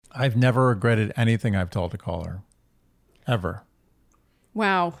I've never regretted anything I've told a caller. Ever.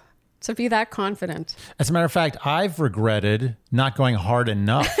 Wow. To be that confident. As a matter of fact, I've regretted not going hard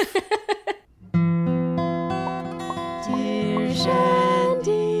enough. Dear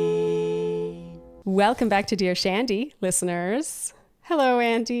Shandy. Welcome back to Dear Shandy, listeners. Hello,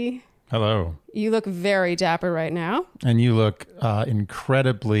 Andy. Hello. You look very dapper right now. And you look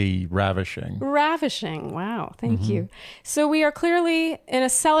incredibly ravishing. Ravishing. Wow. Thank you. So we are clearly in a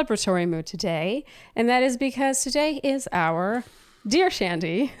celebratory mood today. And that is because today is our Dear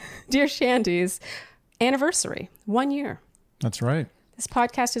Shandy, Dear Shandy's anniversary. 1 year. That's right. This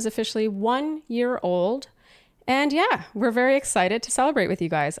podcast is officially 1 year old. And yeah, we're very excited to celebrate with you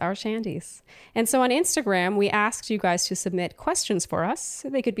guys, our Shandies. And so on Instagram, we asked you guys to submit questions for us.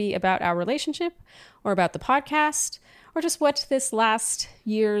 They could be about our relationship or about the podcast or just what this last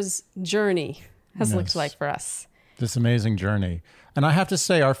year's journey has looked like for us. This amazing journey. And I have to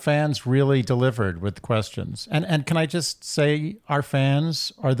say, our fans really delivered with questions. And can I just say, our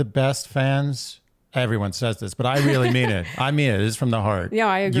fans are the best fans. Everyone says this, but I really mean it. I mean it. It is from the heart. Yeah,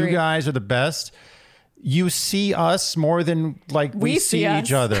 I agree. You guys are the best. You see us more than like we see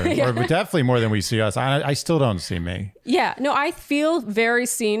each other, or definitely more than we see us. I still don't see me. Yeah, no, I feel very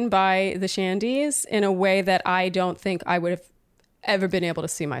seen by the Shandies in a way that I don't think I would have ever been able to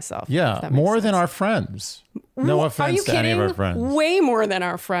see myself. Yeah, more than our friends. No offense to any of our friends. Way more than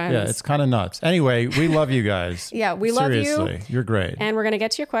our friends. Yeah, it's kind of nuts. Anyway, we love you guys. Yeah, we love you. Seriously, you're great. And we're going to get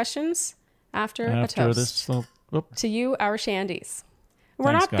to your questions after a toast. This little, to you, our Shandies.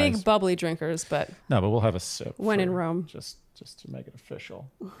 We're Thanks, not big guys. Bubbly drinkers, but no, but we'll have a sip when in Rome, just to make it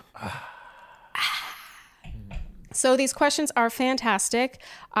official. So these questions are fantastic.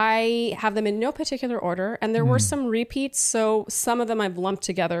 I have them in no particular order, and there were some repeats, so some of them I've lumped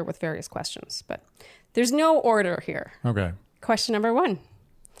together with various questions, but there's no order here. Okay. Question number 1.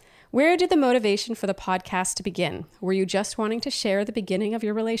 Where did the motivation for the podcast begin? Were you just wanting to share the beginning of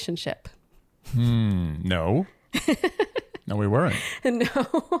your relationship? No. No, we weren't.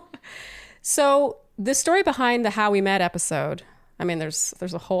 No. So the story behind the How We Met episode, I mean, there's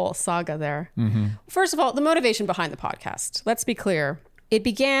a whole saga there. First of all, the motivation behind the podcast. Let's be clear. It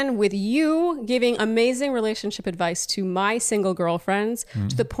began with you giving amazing relationship advice to my single girlfriends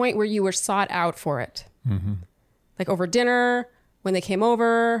to the point where you were sought out for it. Like over dinner, when they came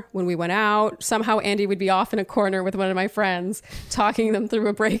over, when we went out, somehow Andy would be off in a corner with one of my friends talking them through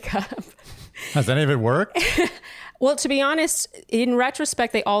a breakup. Has any of it worked? Well, to be honest, in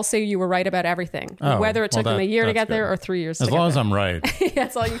retrospect, they all say you were right about everything. Whether it took them a year to get there or 3 years to get there. As long as I'm right.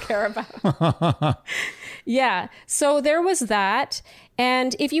 That's all you care about. Yeah. So there was that.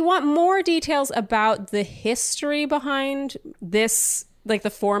 And if you want more details about the history behind this, like the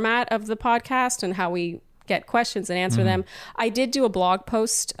format of the podcast and how we get questions and answer them, I did do a blog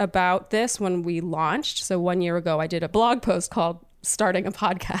post about this when we launched. So 1 year ago, I did a blog post called Starting a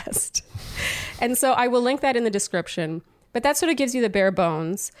Podcast. And so I will link that in the description, but that sort of gives you the bare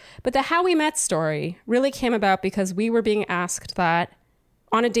bones. But the How We Met story really came about because we were being asked that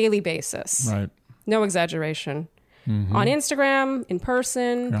on a daily basis. Right. No exaggeration. On Instagram, in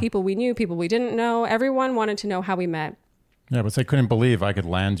person, people we knew, people we didn't know, everyone wanted to know how we met. Yeah, but they couldn't believe I could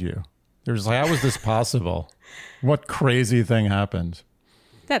land you. They were just like, how was this possible? What crazy thing happened?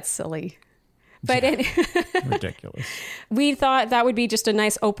 That's silly. But Ridiculous. We thought that would be just a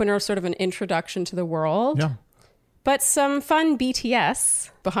nice opener, sort of an introduction to the world. Yeah. But some fun BTS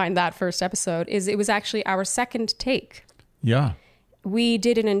behind that first episode is it was actually our second take. Yeah. We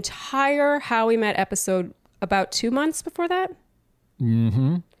did an entire How We Met episode about 2 months before that.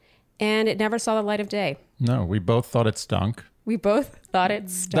 And it never saw the light of day. No, we both thought it stunk. We both thought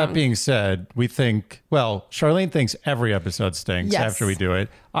it stunk. That being said, we think, well, Charlene thinks every episode stinks after we do it.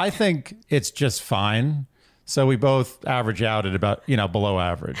 I think it's just fine. So we both average out at about, below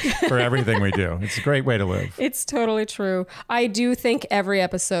average for everything we do. It's a great way to live. It's totally true. I do think every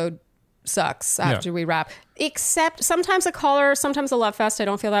episode sucks after we wrap. Except sometimes a caller, sometimes a love fest. I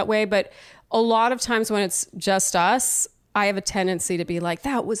don't feel that way. But a lot of times when it's just us, I have a tendency to be like,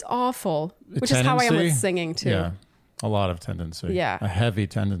 that was awful. Which is how I am with singing too. Yeah. A lot of tendency. Yeah. A heavy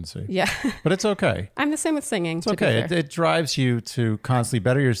tendency. Yeah. But it's okay. I'm the same with singing. It's okay. It drives you to constantly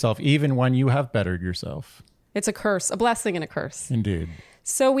better yourself, even when you have bettered yourself. It's a curse, a blessing and a curse. Indeed.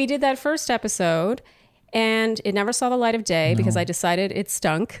 So we did that first episode and it never saw the light of day because I decided it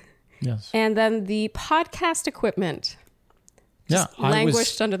stunk. Yes. And then the podcast equipment just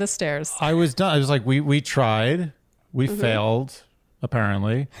languished under the stairs. I was done. I was like, we tried. We failed.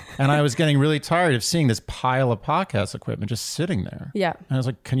 apparently. And I was getting really tired of seeing this pile of podcast equipment just sitting there. Yeah. And I was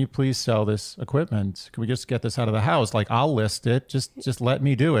like, can you please sell this equipment? Can we just get this out of the house? Like, I'll list it. Just let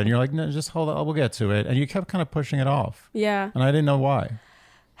me do it. And you're like, no, just hold on. We'll get to it. And you kept kind of pushing it off. Yeah. And I didn't know why.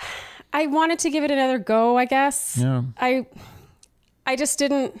 I wanted to give it another go, I guess. Yeah. I just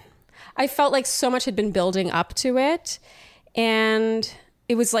didn't. I felt like so much had been building up to it. And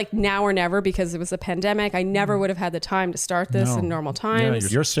it was like now or never because it was a pandemic. I never would have had the time to start this in normal times.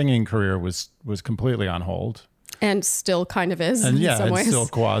 Yeah, your singing career was completely on hold. And still kind of is And in some ways. it's still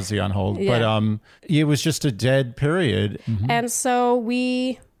quasi on hold. Yeah. But it was just a dead period. Mm-hmm. And so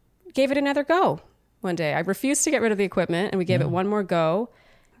we gave it another go one day. I refused to get rid of the equipment and we gave it one more go.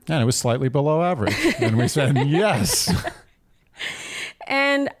 And it was slightly below average. And we said, yes.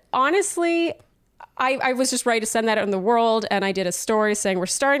 And honestly, I was just ready to send that out in the world. And I did a story saying, we're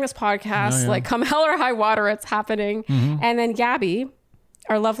starting this podcast, like come hell or high water, it's happening. Mm-hmm. And then Gabby,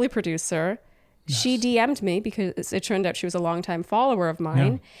 our lovely producer, she DM'd me because it turned out she was a longtime follower of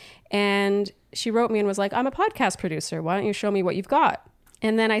mine. Yeah. And she wrote me and was like, I'm a podcast producer. Why don't you show me what you've got?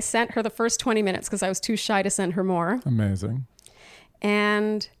 And then I sent her the first 20 minutes because I was too shy to send her more. Amazing.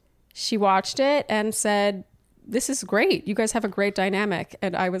 And she watched it and said, this is great. You guys have a great dynamic.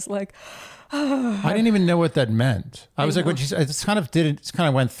 And I was like, I didn't even know what that meant. I was like, when she said, it kind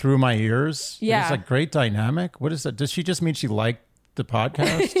of went through my ears. Yeah. It's like great dynamic. What is that? Does she just mean she liked the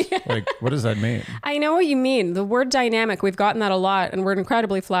podcast? Yeah. Like, what does that mean? I know what you mean. The word dynamic, we've gotten that a lot and we're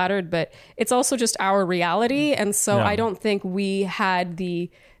incredibly flattered, but it's also just our reality. And so I don't think we had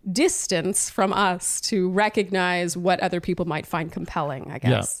the distance from us to recognize what other people might find compelling, I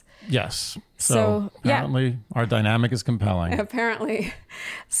guess. Yeah. Yes. So apparently our dynamic is compelling. Apparently.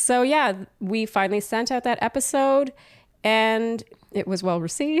 So yeah, we finally sent out that episode and it was well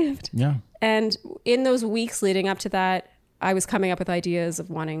received. Yeah. And in those weeks leading up to that, I was coming up with ideas of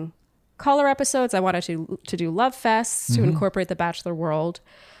wanting color episodes. I wanted to do love fests to incorporate the Bachelor world.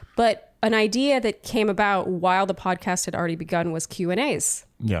 But an idea that came about while the podcast had already begun was Q&As.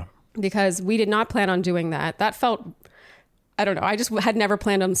 Yeah. Because we did not plan on doing that. That felt, I don't know, I just had never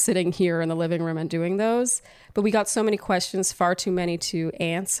planned on sitting here in the living room and doing those. But we got so many questions, far too many to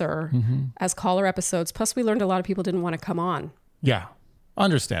answer as caller episodes. Plus, we learned a lot of people didn't want to come on. Yeah.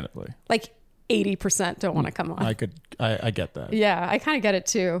 Understandably. Like 80% don't want to come on. I get that. Yeah, I kind of get it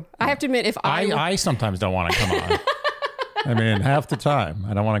too. I have to admit, if I sometimes don't want to come on. I mean, half the time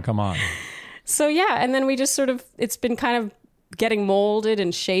I don't want to come on. So yeah, and then we just sort of, it's been kind of getting molded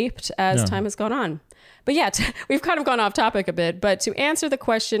and shaped as time has gone on. But yeah, we've kind of gone off topic a bit, but to answer the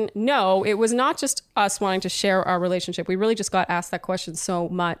question, no, it was not just us wanting to share our relationship. We really just got asked that question so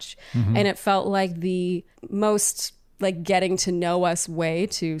much. And it felt like the most like getting to know us way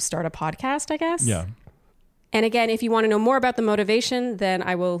to start a podcast, I guess. Yeah. And again, if you want to know more about the motivation, then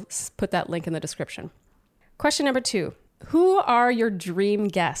I will put that link in the description. Question number 2. Who are your dream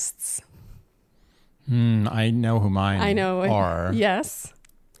guests? I know who mine are. Yes.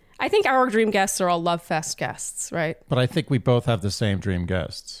 I think our dream guests are all Love Fest guests, right? But I think we both have the same dream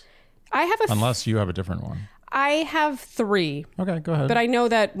guests. I have unless you have a different one. I have 3. Okay, go ahead. But I know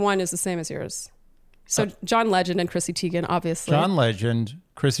that one is the same as yours. So John Legend and Chrissy Teigen, obviously. John Legend,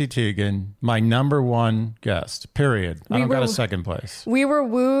 Chrissy Teigen, my number 1 guest, period. I don't got a second place. We were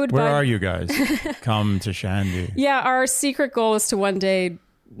wooed Where are you guys? Come to Shandy. Yeah, our secret goal is to one day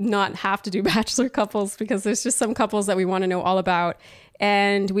not have to do bachelor couples because there's just some couples that we want to know all about.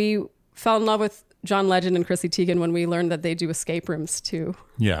 And we fell in love with John Legend and Chrissy Teigen when we learned that they do escape rooms too.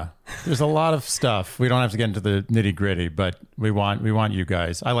 Yeah. There's a lot of stuff. We don't have to get into the nitty gritty, but we want you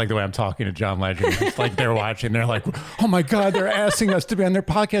guys. I like the way I'm talking to John Legend. It's like they're watching. They're like, oh my God, they're asking us to be on their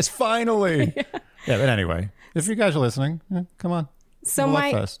podcast finally. Yeah, but anyway, if you guys are listening, come on. So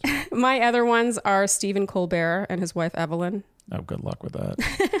my other ones are Stephen Colbert and his wife, Evelyn. Oh, good luck with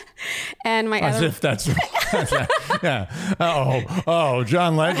that. And my As other... if that's... yeah. Oh,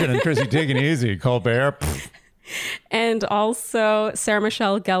 John Legend and Chrissy Teigen, easy. Colbert. Pfft. And also Sarah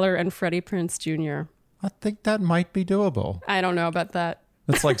Michelle Gellar and Freddie Prinze Jr. I think that might be doable. I don't know about that.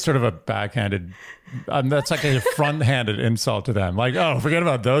 That's like sort of a backhanded... that's like a front-handed insult to them. Like, oh, forget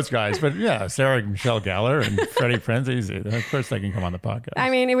about those guys. But yeah, Sarah Michelle Gellar and Freddie Prinze, easy. Of course they can come on the podcast. I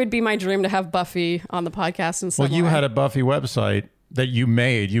mean, it would be my dream to have Buffy on the podcast in some Well, you had a Buffy website that you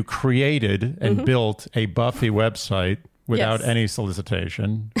made. You created and built a Buffy website without any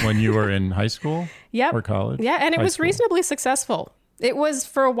solicitation when you were in high school or college. Yeah, and it was reasonably successful. It was,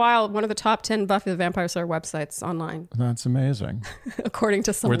 for a while, one of the top 10 Buffy the Vampire Slayer websites online. That's amazing. According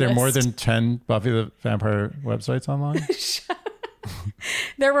to some Were there list. more than 10 Buffy the Vampire websites online?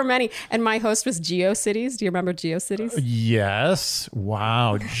 There were many. And my host was GeoCities. Do you remember GeoCities? Yes.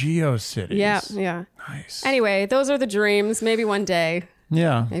 Wow. GeoCities. Yeah, yeah. Nice. Anyway, those are the dreams. Maybe one day.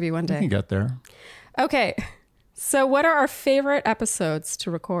 Yeah. Maybe one We day. can get there. Okay. So what are our favorite episodes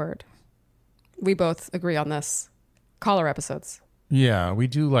to record? We both agree on this. Caller episodes. Yeah, we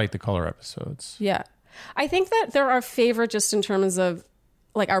do like the color episodes. Yeah. I think that they're our favorite just in terms of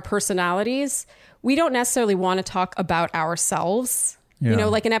like our personalities. We don't necessarily want to talk about ourselves. Yeah. You know,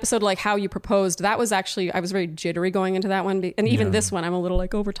 like an episode like How You Proposed, that was actually, I was very jittery going into that one. And even this one, I'm a little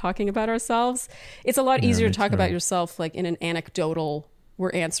like, oh, we're talking about ourselves. It's a lot easier to talk about yourself like in an anecdotal,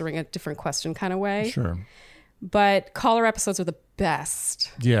 we're answering a different question kind of way. Sure. But caller episodes are the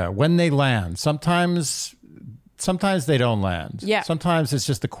best. Yeah, when they land. Sometimes they don't land. Yeah. Sometimes it's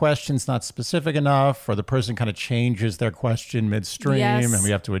just the question's not specific enough, or the person kind of changes their question midstream, Yes. and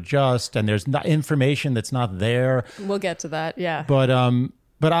we have to adjust, and there's not information that's not there. We'll get to that. Yeah. But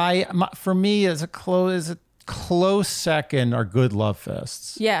for me, as a close second are good love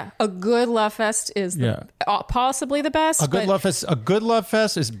fests. Yeah. A good love fest is possibly the best. A good love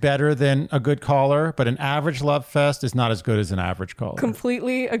fest is better than a good caller, but an average love fest is not as good as an average caller.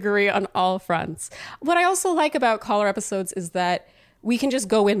 Completely agree on all fronts. What I also like about caller episodes is that we can just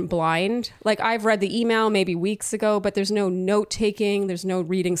go in blind. Like I've read the email maybe weeks ago, but there's no note taking. There's no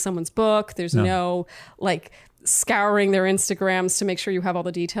reading someone's book. There's no like scouring their Instagrams to make sure you have all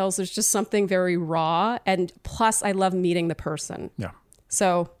the details. There's just something very raw. And plus I love meeting the person. Yeah.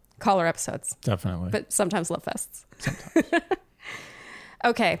 So caller episodes. Definitely. But sometimes love fests. Sometimes.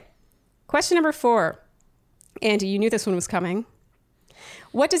 Okay. Question number 4. Andy, you knew this one was coming.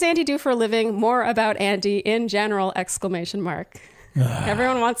 What does Andy do for a living? More about Andy in general, !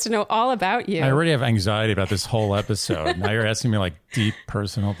 Everyone wants to know all about you. I already have anxiety about this whole episode. Now you're asking me like deep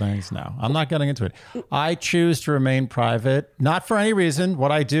personal things. No, I'm not getting into it. I choose to remain private, not for any reason.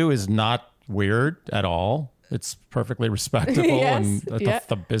 What I do is not weird at all. It's perfectly respectable Yes, and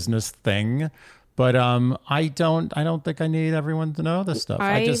the business thing. But I don't think I need everyone to know this stuff.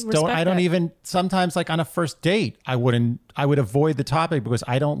 I just don't. I don't even. Sometimes, like on a first date, I would avoid the topic because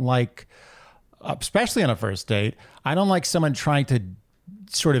I don't like, especially on a first date, I don't like someone trying to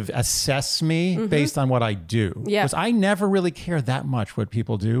sort of assess me based on what I do. Yeah. Because I never really care that much what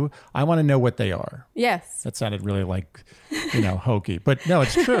people do. I want to know what they are. Yes. That sounded really like, hokey. But no,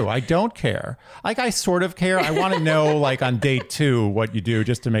 it's true. I don't care. Like I sort of care. I want to know like on date 2 what you do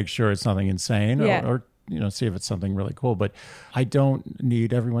just to make sure it's nothing insane or see if it's something really cool. But I don't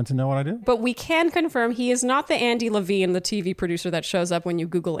need everyone to know what I do. But we can confirm he is not the Andy Levine, the TV producer that shows up when you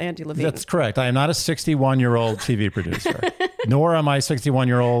Google Andy Levine. That's correct. I am not a 61-year-old TV producer, nor am I a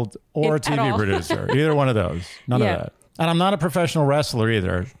 61-year-old or a TV producer. Either one of those. None of that. And I'm not a professional wrestler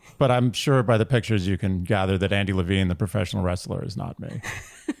either. But I'm sure by the pictures you can gather that Andy Levine, the professional wrestler, is not me.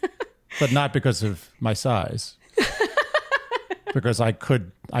 But not because of my size. Because I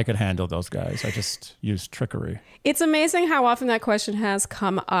could handle those guys. I just use trickery. It's amazing how often that question has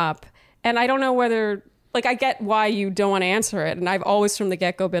come up. And I don't know whether, like, I get why you don't want to answer it. And I've always from the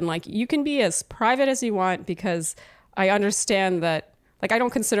get-go been like, you can be as private as you want because I understand that, like, I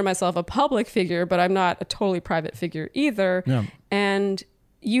don't consider myself a public figure, but I'm not a totally private figure either. Yeah. And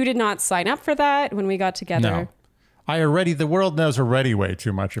you did not sign up for that when we got together. No. The world knows already way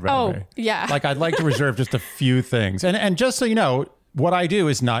too much about me. Oh, yeah. Like I'd like to reserve just a few things. And just so you know, what I do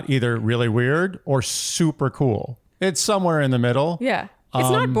is not either really weird or super cool. It's somewhere in the middle. Yeah. It's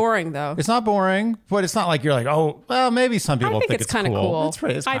not boring though. It's not boring, but it's not like you're like, oh, well, maybe some people think it's kind of cool.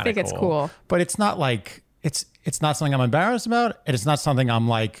 I think it's cool. But it's not like, it's not something I'm embarrassed about. And it's not something I'm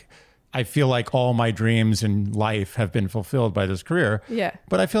like, I feel like all my dreams in life have been fulfilled by this career. Yeah.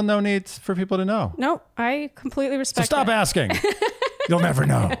 But I feel no need for people to know. No, I completely respect So stop that. asking. You'll never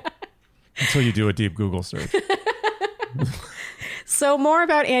know until you do a deep Google search. So more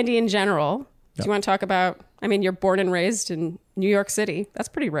about Andy in general. Do you want to talk about, you're born and raised in New York City. That's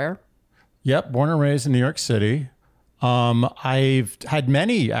pretty rare. Yep. Born and raised in New York City. I've had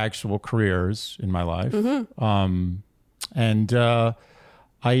many actual careers in my life.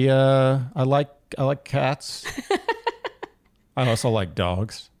 I like cats. I also like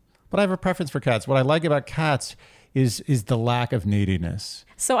dogs, but I have a preference for cats. What I like about cats is the lack of neediness.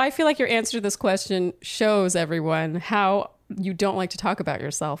 So I feel like your answer to this question shows everyone how you don't like to talk about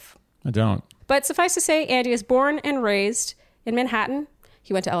yourself. I don't. But suffice to say, Andy is born and raised in Manhattan.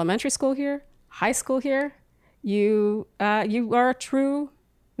 He went to elementary school here, high school here. You are a true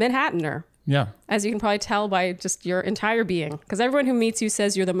Manhattaner. Yeah. As you can probably tell by just your entire being. Because everyone who meets you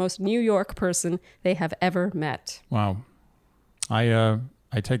says you're the most New York person they have ever met. Wow. I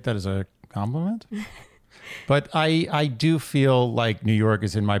take that as a compliment. But I do feel like New York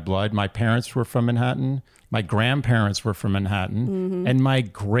is in my blood. My parents were from Manhattan. My grandparents were from Manhattan. And my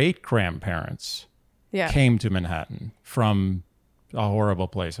great-grandparents came to Manhattan from a horrible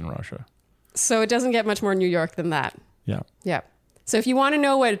place in Russia. So it doesn't get much more New York than that. Yeah. Yeah. So if you want to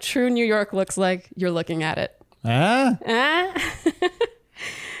know what true New York looks like, you're looking at it.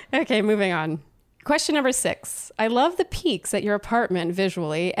 Okay, moving on. Question number 6. I love the peaks at your apartment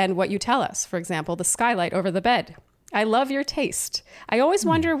visually and what you tell us. For example, the skylight over the bed. I love your taste. I always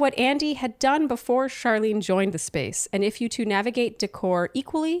wonder what Andy had done before Charlene joined the space, and if you two navigate decor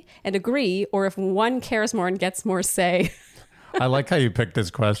equally and agree, or if one cares more and gets more say. I like how you picked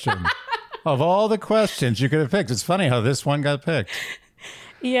this question. Of all the questions you could have picked, it's funny how this one got picked.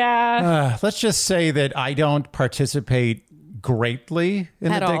 Yeah. Let's just say that I don't participate greatly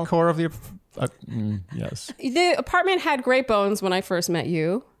in the decor of the... yes. The apartment had great bones when I first met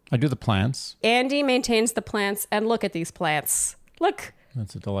you. I do the plants. Andy maintains the plants, and look at these plants. Look.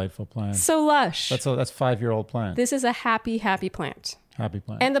 That's a delightful plant. So lush. That's 5-year-old plant. This is a happy plant. Happy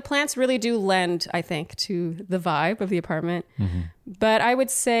plant. And the plants really do lend, I think, to the vibe of the apartment. But I would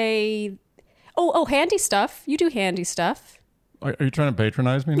say, handy stuff. You do handy stuff. Are you trying to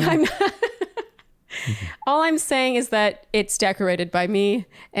patronize me now? I'm not. All I'm saying is that it's decorated by me,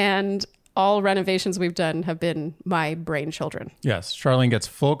 and all renovations we've done have been my brainchildren. Yes, Charlene gets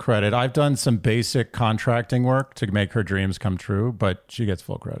full credit. I've done some basic contracting work to make her dreams come true, but she gets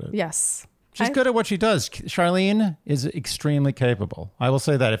full credit. Yes. She's good at what she does. Charlene is extremely capable. I will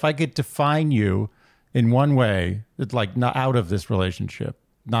say that. If I could define you in one way, like not out of this relationship,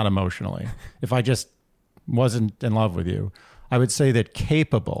 not emotionally, if I just wasn't in love with you, I would say that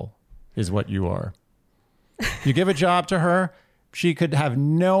capable is what you are. You give a job to her, she could have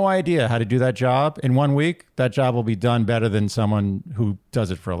no idea how to do that job. In 1 week, that job will be done better than someone who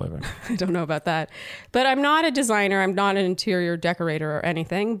does it for a living. I don't know about that. But I'm not a designer. I'm not an interior decorator or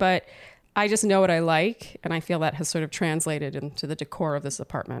anything. But I just know what I like. And I feel that has sort of translated into the decor of this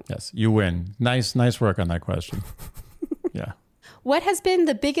apartment. Yes, you win. Nice work on that question. Yeah. What has been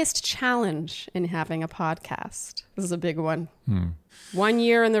the biggest challenge in having a podcast? This is a big one. 1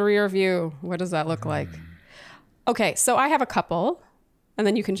 year in the rear view. What does that look like? Okay, so I have a couple, and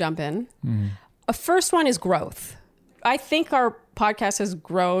then you can jump in. A first one is growth. I think our podcast has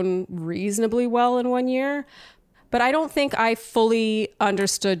grown reasonably well in 1 year, but I don't think I fully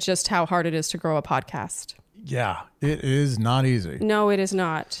understood just how hard it is to grow a podcast. Yeah, it is not easy. No, it is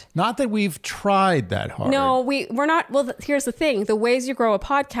not. Not that we've tried that hard. No, we're not. Well, here's the thing. The ways you grow a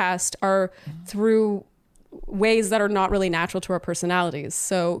podcast are through ways that are not really natural to our personalities.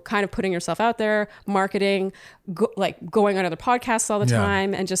 So kind of putting yourself out there, marketing, going on other podcasts all the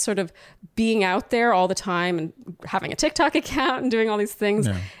time, and just sort of being out there all the time and having a TikTok account and doing all these things.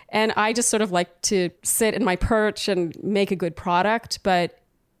 Yeah. And I just sort of like to sit in my perch and make a good product, but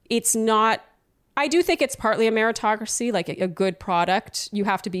it's not... I do think it's partly a meritocracy, like a good product. You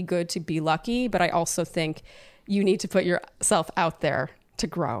have to be good to be lucky, but I also think you need to put yourself out there to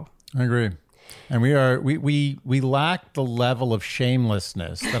grow. I agree. And we lack the level of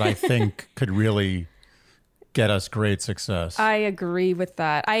shamelessness that I think could really get us great success. I agree with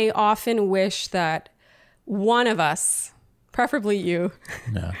that. I often wish that one of us, preferably you,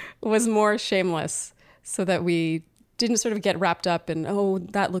 was more shameless so that we didn't sort of get wrapped up in, oh,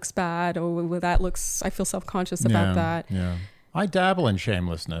 that looks bad. Oh, that looks, I feel self-conscious about that. Yeah. I dabble in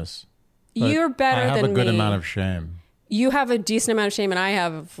shamelessness. You're better than me. I have a good amount of shame. You have a decent amount of shame, and I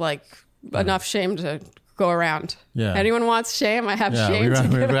have enough shame to go around. Yeah. Anyone wants shame? I have shame.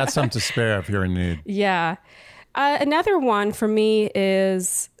 We've got some to spare if you're in need. Yeah. Another one for me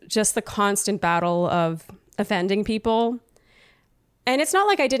is just the constant battle of offending people. And it's not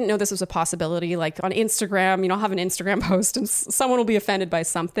like I didn't know this was a possibility. Like on Instagram, I'll have an Instagram post and someone will be offended by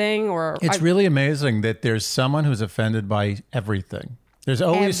something. It's really amazing that there's someone who's offended by everything. There's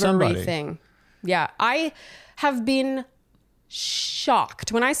always somebody. Everything. Yeah. I have been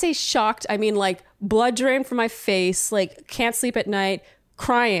shocked. When I say shocked, I mean like blood drained from my face, like can't sleep at night,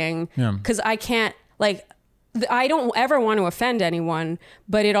 crying because I can't, I don't ever want to offend anyone,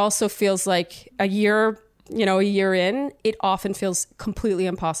 but it also feels like a year in, it often feels completely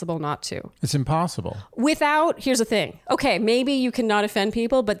impossible not to. It's impossible. Here's the thing. Okay, maybe you can not offend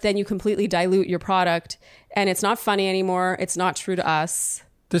people, but then you completely dilute your product and it's not funny anymore. It's not true to us.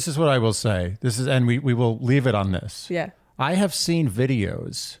 This is what I will say. And we will leave it on this. Yeah. I have seen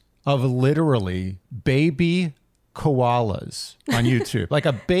videos of literally baby koalas on YouTube. Like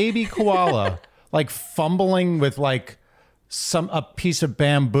a baby koala, like fumbling with a piece of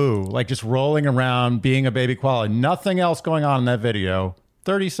bamboo, like just rolling around, being a baby koala. Nothing else going on in that video.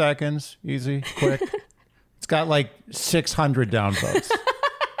 30 seconds, easy, quick. It's got like 600 downvotes.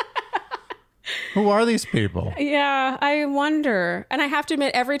 Who are these people? Yeah, I wonder. And I have to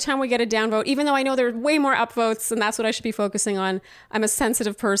admit, every time we get a downvote, even though I know there are way more upvotes and that's what I should be focusing on, I'm a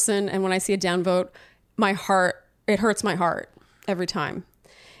sensitive person. And when I see a downvote, it hurts my heart every time.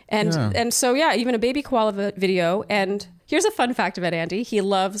 And so, yeah, even a baby koala video. And here's a fun fact about Andy. He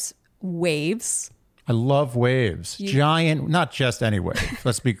loves waves. I love waves. Giant, not just any wave.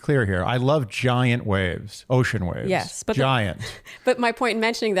 Let's be clear here. I love giant waves, ocean waves. Yes. But giant. But my point in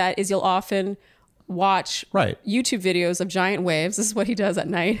mentioning that is you'll often watch YouTube videos of giant waves. This is what he does at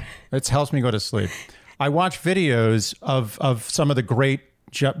night. It helps me go to sleep. I watch videos of some of the great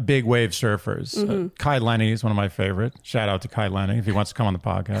big wave surfers. Kai Lenny is one of my favorites. Shout out to Kai Lenny if he wants to come on the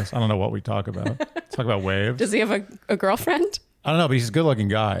podcast. I don't know what we talk about. Talk about waves. Does he have a girlfriend? I don't know, but he's a good looking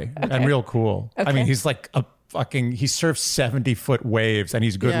guy and real cool. Okay. I mean, he's like he surfs 70-foot waves and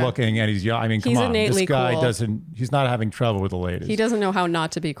he's good looking and he's young. I mean, come on. This guy he's not having trouble with the ladies. He doesn't know how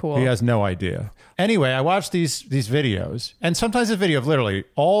not to be cool. He has no idea. Anyway, I watch these videos, and sometimes a video of literally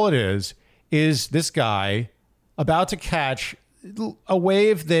all it is this guy about to catch a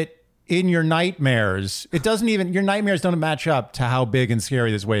wave that in your nightmares, your nightmares don't match up to how big and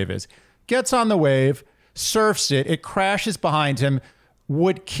scary this wave is. Gets on the wave, surfs it crashes behind him,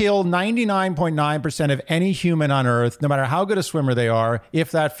 would kill 99.9% of any human on Earth, no matter how good a swimmer they are,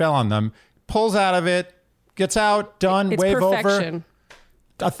 if that fell on them, pulls out of it, gets out, done, it's wave perfection.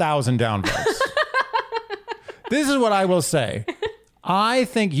 Over, 1,000 downvotes. This is what I will say. I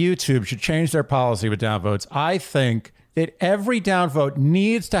think YouTube should change their policy with downvotes. I think that every downvote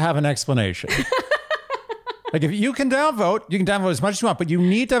needs to have an explanation. Like if you can downvote as much as you want, but you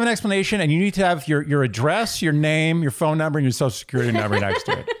need to have an explanation and you need to have your address, your name, your phone number, and your social security number next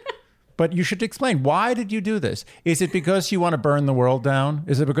to it. But you should explain, why did you do this? Is it because you want to burn the world down?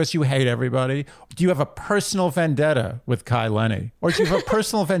 Is it because you hate everybody? Do you have a personal vendetta with Kai Lenny? Or do you have a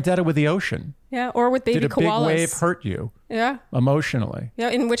personal vendetta with the ocean? Yeah, or with baby koalas. Did a big wave hurt you? Yeah. Emotionally? Yeah,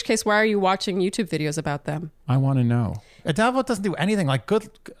 in which case, why are you watching YouTube videos about them? I want to know. A downvote doesn't do anything. Like,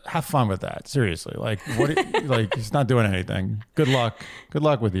 have fun with that. Seriously. Like, he's not doing anything. Good luck. Good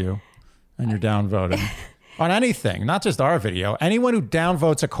luck with you and your downvoting. On anything, not just our video. Anyone who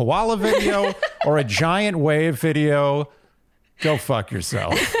downvotes a koala video or a giant wave video, go fuck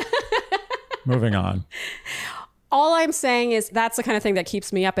yourself. Moving on. All I'm saying is that's the kind of thing that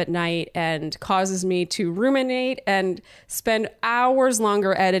keeps me up at night and causes me to ruminate and spend hours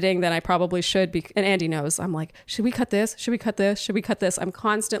longer editing than I probably should be. And Andy knows. I'm like, should we cut this? Should we cut this? Should we cut this? I'm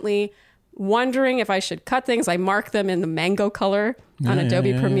constantly wondering if I should cut things. I mark them in the mango color on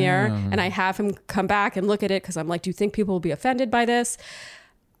Adobe Premiere, and I have him come back and look at it because I'm like, do you think people will be offended by this?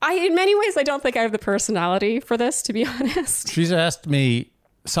 In many ways, I don't think I have the personality for this, to be honest.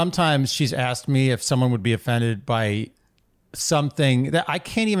 Sometimes she's asked me if someone would be offended by something that I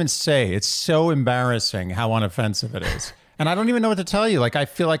can't even say. It's so embarrassing how unoffensive it is. And I don't even know what to tell you. Like, I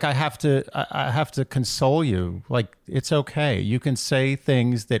feel like I have to console you. Like, it's okay. You can say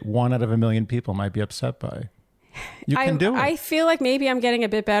things that 1 out of 1,000,000 people might be upset by. You can do it. I feel like maybe I'm getting a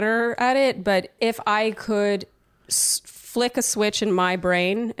bit better at it, but if I could flick a switch in my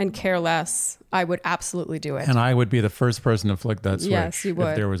brain and care less, I would absolutely do it. And I would be the first person to flick that switch. Yes, you would.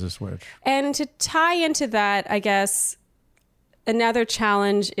 If there was a switch. And to tie into that, I guess another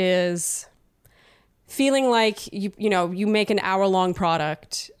challenge is feeling like you make an hour-long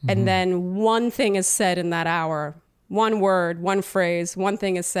product and then one thing is said in that hour. One word, one phrase, one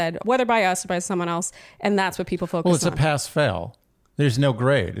thing is said, whether by us or by someone else, and that's what people focus on. Well, it's a pass-fail. There's no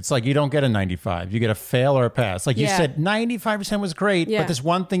grade. It's like you don't get a 95. You get a fail or a pass. Like you said, 95% was great, but this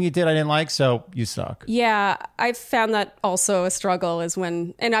one thing you did I didn't like, so you suck. Yeah, I've found that also a struggle is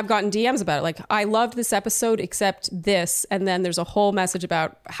when, and I've gotten DMs about it, like, I loved this episode except this, and then there's a whole message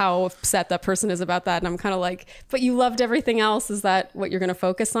about how upset that person is about that, and I'm kind of like, but you loved everything else. Is that what you're going to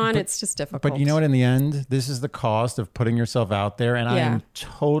focus on? It's just difficult. But you know what, in the end, this is the cost of putting yourself out there, and I am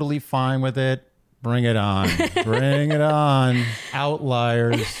totally fine with it. Bring it on. Bring it on.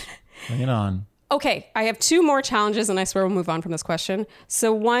 Outliers. Bring it on. Okay, I have 2 more challenges, and I swear we'll move on from this question.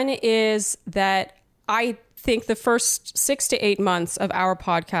 So one is that I think the first 6 to 8 months of our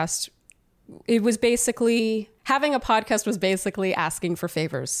podcast, it was basically, having a podcast was basically asking for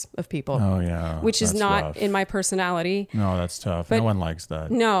favors of people. Oh, yeah. Which is not in my personality. No, that's tough. No one likes that.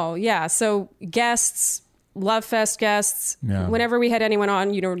 No, yeah. So guests, Love Fest guests, whenever we had anyone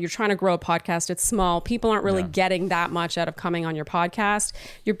on, you're trying to grow a podcast. It's small. People aren't really getting that much out of coming on your podcast.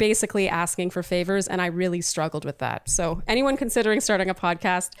 You're basically asking for favors. And I really struggled with that. So anyone considering starting a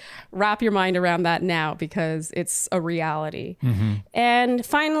podcast, wrap your mind around that now because it's a reality. Mm-hmm. And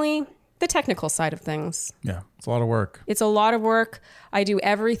finally, the technical side of things. Yeah, it's a lot of work. It's a lot of work. I do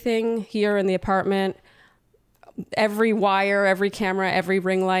everything here in the apartment. Every wire, every camera, every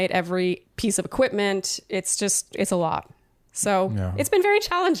ring light, every piece of equipment. It's a lot. So It's been very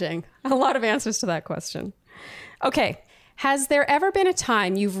challenging. A lot of answers to that question. Okay. Has there ever been a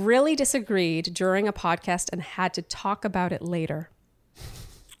time you've really disagreed during a podcast and had to talk about it later?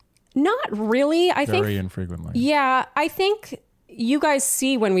 Not really. I think very infrequently. Yeah, I think you guys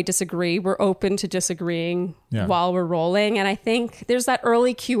see when we disagree, we're open to disagreeing while we're rolling. And I think there's that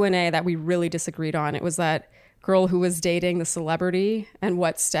early Q&A that we really disagreed on. It was that girl who was dating the celebrity and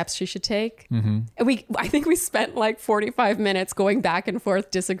what steps she should take. Mm-hmm. And I think we spent like 45 minutes going back and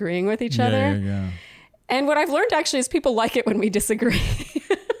forth disagreeing with each other. Yeah. And what I've learned actually is people like it when we disagree.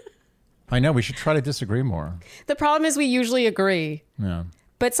 I know. We should try to disagree more. The problem is we usually agree. Yeah.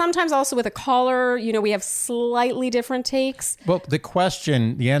 But sometimes also with a caller, we have slightly different takes. Well,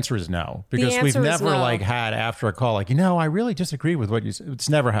 the answer is no. Because we've never had after a call, I really disagree with what you said. It's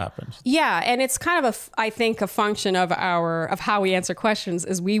never happened. Yeah. And it's kind of I think a function of how we answer questions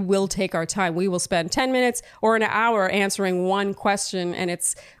is we will take our time. We will spend 10 minutes or an hour answering one question, and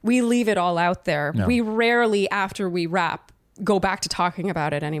we leave it all out there. No. We rarely, after we wrap, go back to talking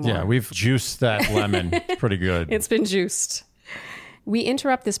about it anymore. Yeah, we've juiced that lemon pretty good. It's been juiced. We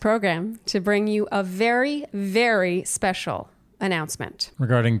interrupt this program to bring you a very, very special announcement.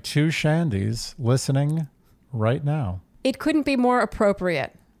 Regarding two Shandies listening right now. It couldn't be more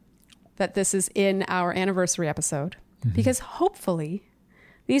appropriate that this is in our anniversary episode, because hopefully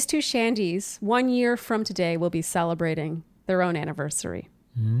these two Shandies, 1 year from today, will be celebrating their own anniversary.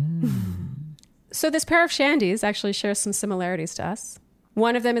 So this pair of Shandies actually shares some similarities to us.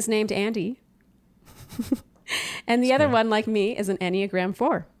 One of them is named Andy. And the other one, like me, is an Enneagram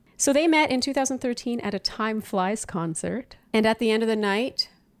 4. So they met in 2013 at a Time Flies concert. And at the end of the night,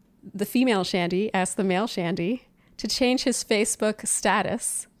 the female Shandy asked the male Shandy to change his Facebook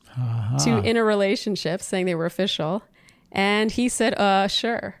status to in a relationship, saying they were official. And he said,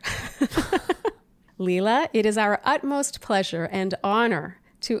 sure. Leela, it is our utmost pleasure and honor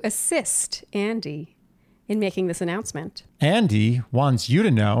to assist Andy in making this announcement. Andy wants you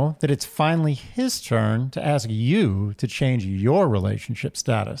to know that it's finally his turn to ask you to change your relationship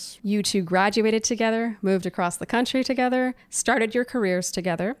status. You two graduated together, moved across the country together, started your careers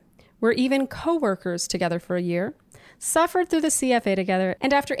together, were even co-workers together for a year, suffered through the CFA together,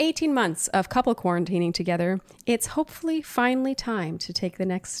 and after 18 months of couple quarantining together, it's hopefully finally time to take the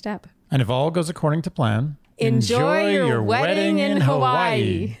next step. And if all goes according to plan, enjoy your wedding in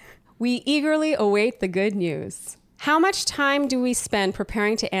Hawaii. We eagerly await the good news. How much time do we spend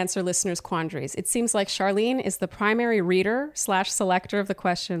preparing to answer listeners' quandaries? It seems like Charlene is the primary reader/selector of the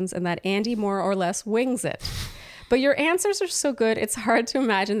questions and that Andy more or less wings it. But your answers are so good, it's hard to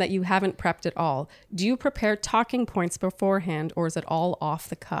imagine that you haven't prepped at all. Do you prepare talking points beforehand, or is it all off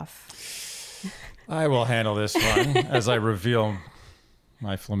the cuff? I will handle this one as I reveal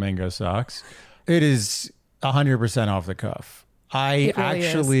my flamingo socks. It is 100% off the cuff. I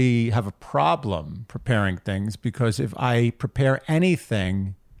actually have a problem preparing things because if I prepare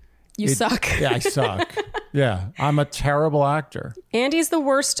anything... You suck. Yeah, I suck. Yeah, I'm a terrible actor. Andy's the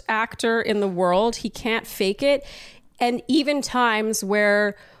worst actor in the world. He can't fake it. And even times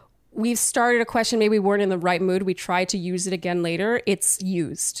where we've started a question, maybe we weren't in the right mood, we try to use it again later, it's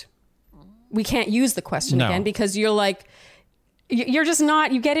used. We can't use the question again because you're just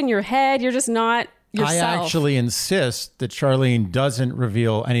not, you get in your head, you're just not... yourself. I actually insist that Charlene doesn't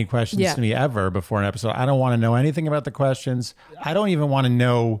reveal any questions to me ever before an episode. I don't want to know anything about the questions. I don't even want to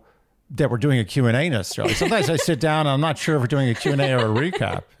know that we're doing a Q&A necessarily. Sometimes I sit down and I'm not sure if we're doing a Q&A or a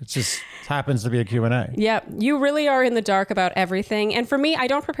recap. It just happens to be a Q&A. Yeah, you really are in the dark about everything. And for me, I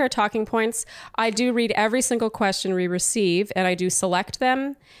don't prepare talking points. I do read every single question we receive and I do select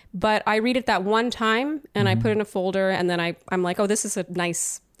them. But I read it that one time and I put it in a folder and then I'm like, oh, this is a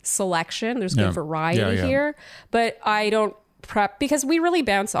nice selection. There's good variety here. But I don't prep because we really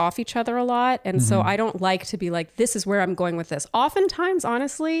bounce off each other a lot. And so I don't like to be like, this is where I'm going with this. Oftentimes,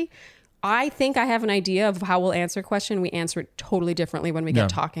 honestly, I think I have an idea of how we'll answer a question. We answer it totally differently when we get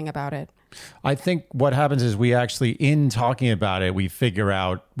talking about it. I think what happens is we actually, in talking about it, we figure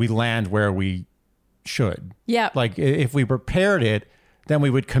out, we land where we should. Yeah. Like if we prepared it, then we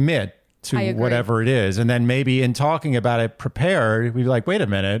would commit to whatever it is. And then maybe in talking about it prepared, we'd be like, wait a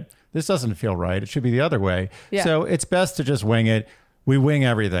minute, this doesn't feel right. It should be the other way. Yeah. So it's best to just wing it. We wing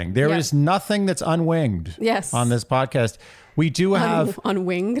everything. There is nothing that's unwinged on this podcast. We do have...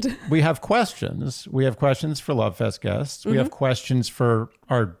 Unwinged. We have questions. We have questions for Love Fest guests. We have questions for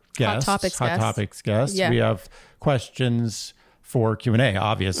our guests. Hot Topics guests. Yeah. We have questions for Q&A,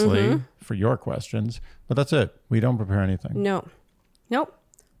 obviously, for your questions. But that's it. We don't prepare anything. No. Nope.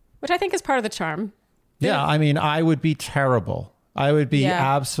 Which I think is part of the charm. Yeah, I mean, I would be terrible. I would be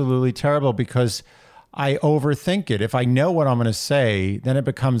absolutely terrible because I overthink it. If I know what I'm going to say, then it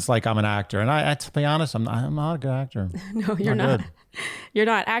becomes like I'm an actor. And I to be honest, I'm not a good actor. No, you're not. You're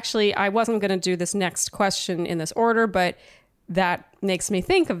not. Actually, I wasn't going to do this next question in this order, but that makes me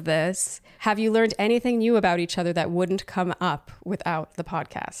think of this. Have you learned anything new about each other that wouldn't come up without the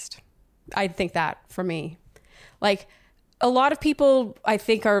podcast? I think that for me. Like, a lot of people, I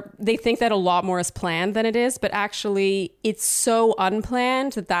think, they think that a lot more is planned than it is, but actually it's so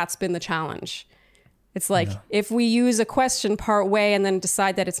unplanned that that's been the challenge. It's like, if we use a question part way and then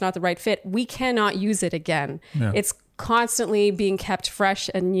decide that it's not the right fit, we cannot use it again. Yeah. It's constantly being kept fresh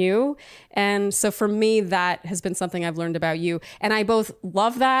and new. And so for me, that has been something I've learned about you. And I both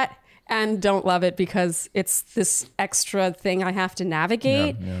love that and don't love it because it's this extra thing I have to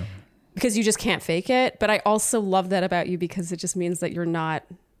navigate because you just can't fake it. But I also love that about you because it just means that you're not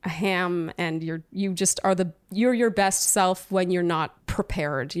a ham and you're your best self when you're not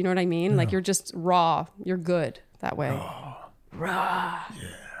prepared. You know what I mean? Like you're just raw. You're good that way. Raw.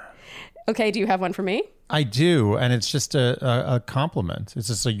 Yeah. Okay. Do you have one for me? I do. And it's just a compliment. It's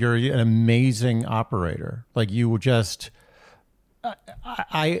just like, you're an amazing operator. Like you just,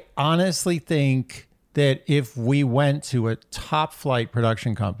 I honestly think that if we went to a top flight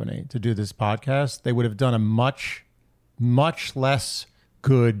production company to do this podcast, they would have done a much, much less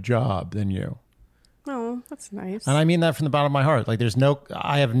good job than you. Oh, that's nice. And I mean that from the bottom of my heart. Like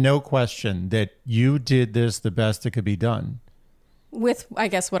I have no question that you did this the best it could be done. With, I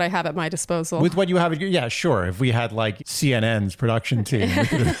guess, what I have at my disposal. With what you have, yeah, sure. If we had like CNN's production team, we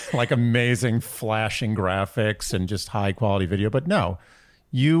could have, like amazing flashing graphics and just high quality video. But no,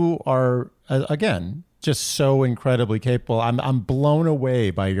 you are, again, just so incredibly capable. I'm blown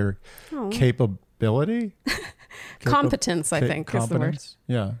away by your capability. Competence, I think, is the word.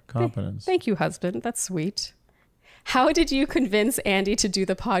 Yeah, competence. Thank you, husband. That's sweet. How did you convince Andy to do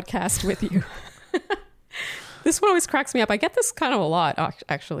the podcast with you? This one always cracks me up. I get this kind of a lot,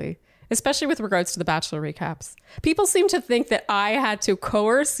 actually, especially with regards to the Bachelor recaps. People seem to think that I had to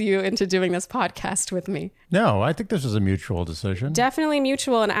coerce you into doing this podcast with me. No, I think this was a mutual decision. Definitely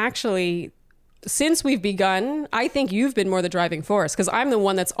mutual. And actually, since we've begun, I think you've been more the driving force because I'm the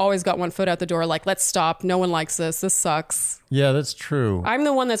one that's always got one foot out the door. Like, let's stop. No one likes this. This sucks. Yeah, that's true. I'm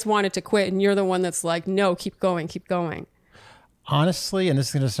the one that's wanted to quit. And you're the one that's like, no, keep going, keep going. Honestly, and this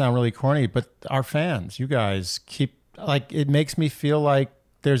is going to sound really corny, but our fans, you guys like, it makes me feel like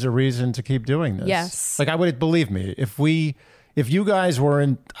there's a reason to keep doing this. Yes. Like believe me, if you guys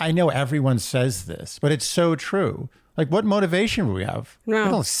weren't, I know everyone says this, but it's so true. Like, what motivation would we have? No.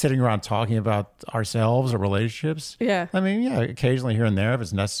 We're not sitting around talking about ourselves or relationships. Yeah. I mean, yeah, occasionally here and there if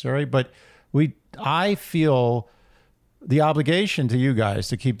it's necessary, but I feel the obligation to you guys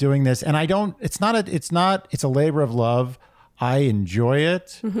to keep doing this. And it's a labor of love. I enjoy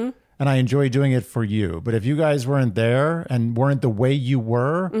it, and I enjoy doing it for you. But if you guys weren't there and weren't the way you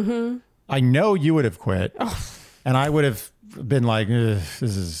were, I know you would have quit. And I would have been like, this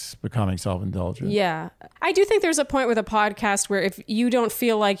is becoming self-indulgent. Yeah. I do think there's a point with a podcast where if you don't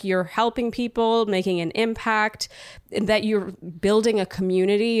feel like you're helping people, making an impact, that you're building a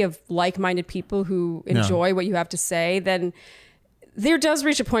community of like-minded people who enjoy what you have to say, then there does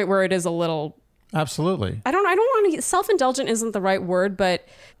reach a point where it is a little... Absolutely. I don't want to, self-indulgent isn't the right word, but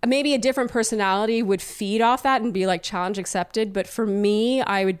maybe a different personality would feed off that and be like challenge accepted. But for me,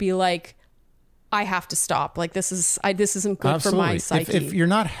 I would be like, I have to stop. Like this isn't good Absolutely. For my psyche. If you're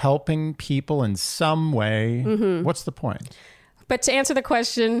not helping people in some way, what's the point? But to answer the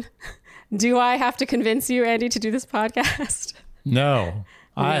question, do I have to convince you, Andy, to do this podcast? No.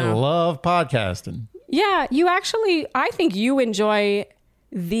 I love podcasting. Yeah, I think you enjoy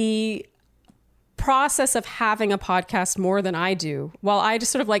the process of having a podcast more than I do. While I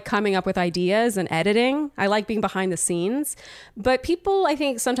just sort of like coming up with ideas and editing, I like being behind the scenes. But people, I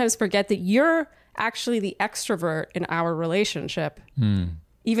think, sometimes forget that you're actually the extrovert in our relationship.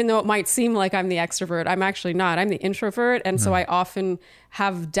 Even though it might seem like I'm the extrovert, I'm actually not. I'm the introvert. And so I often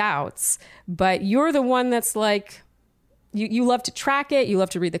have doubts. But you're the one that's like, you love to track it. You love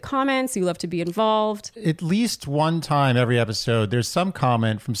to read the comments. You love to be involved. At least one time every episode, there's some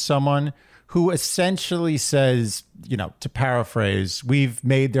comment from someone who essentially says, to paraphrase, we've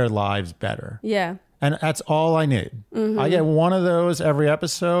made their lives better. Yeah. And that's all I need. I get one of those every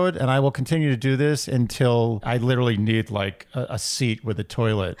episode, and I will continue to do this until I literally need like a seat with a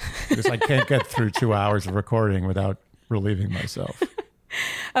toilet because I can't get through 2 hours of recording without relieving myself.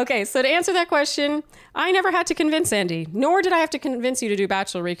 Okay, so to answer that question, I never had to convince Andy, nor did I have to convince you to do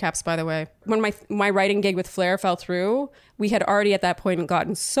Bachelor recaps, by the way. When my writing gig with Flair fell through, we had already at that point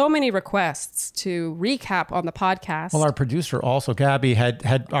gotten so many requests to recap on the podcast. Well, our producer also, Gabby,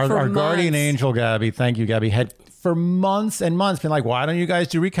 had our guardian angel, Gabby, thank you, Gabby, had for months and months been like, why don't you guys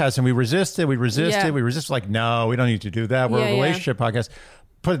do recaps? And we resisted, like, no, we don't need to do that. We're a relationship podcast.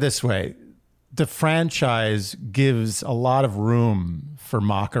 Put it this way. The franchise gives a lot of room for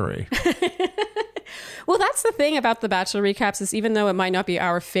mockery. Well, that's the thing about the Bachelor recaps is even though it might not be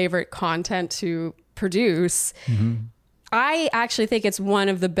our favorite content to produce, I actually think it's one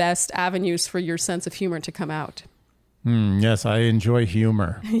of the best avenues for your sense of humor to come out. Yes, I enjoy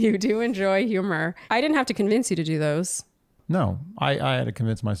humor. You do enjoy humor. I didn't have to convince you to do those. No, I had to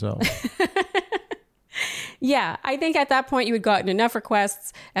convince myself. Yeah, I think at that point you had gotten enough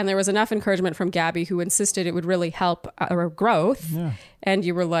requests and there was enough encouragement from Gabby who insisted it would really help our growth. Yeah. And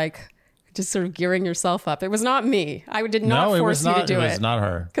you were like just sort of gearing yourself up. It was not me. I did not force you to do it. It was not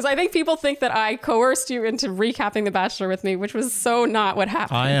her. Because I think people think that I coerced you into recapping The Bachelor with me, which was so not what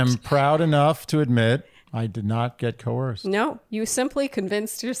happened. I am proud enough to admit I did not get coerced. No, you simply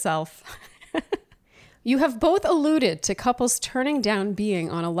convinced yourself. You have both alluded to couples turning down being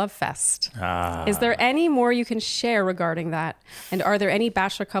on a love fest. Is there any more you can share regarding that? And are there any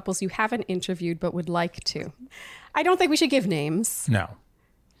Bachelor couples you haven't interviewed but would like to? I don't think we should give names. No.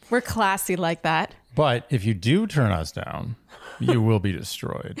 We're classy like that. But if you do turn us down, you will be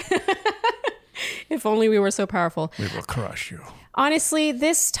destroyed. If only we were so powerful. We will crush you. Honestly,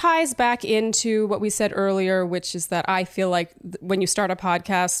 this ties back into what we said earlier, which is that I feel like when you start a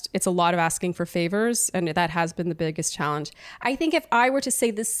podcast, it's a lot of asking for favors, and that has been the biggest challenge. I think if I were to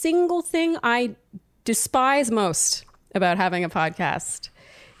say the single thing I despise most about having a podcast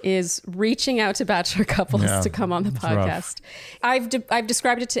is reaching out to Bachelor couples to come on the podcast. I've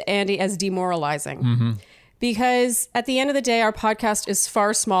described it to Andy as demoralizing. Because at the end of the day, our podcast is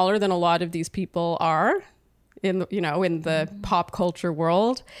far smaller than a lot of these people are in the pop culture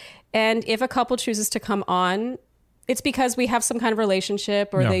world. And if a couple chooses to come on, it's because we have some kind of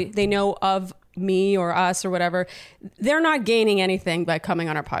relationship or they know of me or us or whatever. They're not gaining anything by coming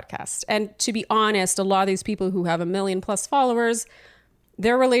on our podcast. And to be honest, a lot of these people who have 1 million+ followers,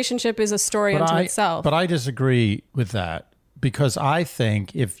 their relationship is a story unto itself. But I disagree with that. Because I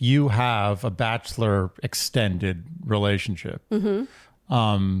think if you have a Bachelor extended relationship,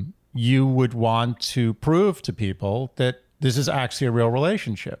 you would want to prove to people that this is actually a real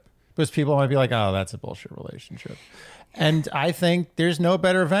relationship. Because people might be like, oh, that's a bullshit relationship. And I think there's no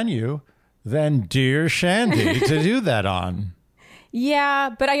better venue than Dear Shandy to do that on.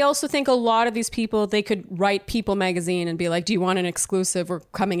 Yeah, but I also think a lot of these people, they could write People magazine and be like, do you want an exclusive? We're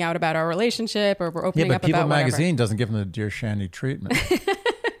coming out about our relationship or we're opening up about whatever. People magazine doesn't give them the Dear Shandy treatment.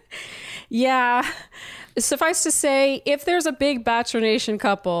 Yeah. Suffice to say, if there's a big Bachelor Nation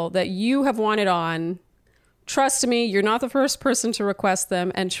couple that you have wanted on, trust me, you're not the first person to request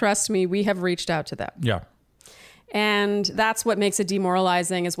them. And trust me, we have reached out to them. Yeah. And that's what makes it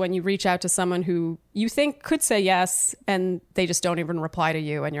demoralizing is when you reach out to someone who you think could say yes and they just don't even reply to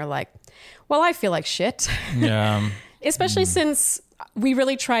you. And you're like, well, I feel like shit. Yeah. Especially since we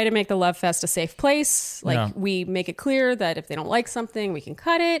really try to make the Love Fest a safe place. Like we make it clear that if they don't like something, we can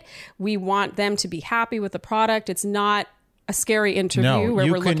cut it. We want them to be happy with the product. It's not a scary interview where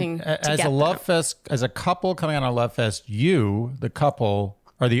we're looking to as get a Love Fest, as a couple coming on a Love Fest, you, the couple,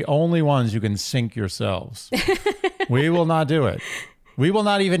 are the only ones who can sync yourselves. We will not do it. We will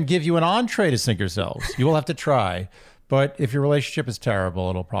not even give you an entree to sync yourselves. You will have to try. But if your relationship is terrible,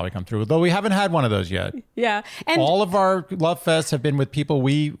 it'll probably come through. Though we haven't had one of those yet. Yeah. And all of our Love Fests have been with people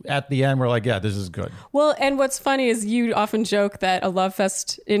we, at the end, were like, yeah, this is good. Well, and what's funny is you often joke that a Love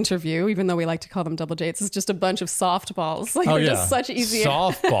Fest interview, even though we like to call them double dates, is just a bunch of softballs. Like they're just such easy.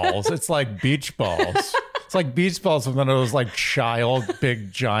 Softballs. It's like beach balls. It's like beach balls with one of those like child,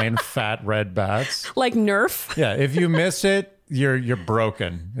 big, giant, fat red bats. Like Nerf. Yeah. If you miss it, you're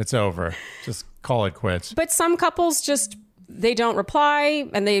broken. It's over. Just call it quits. But some couples just, they don't reply.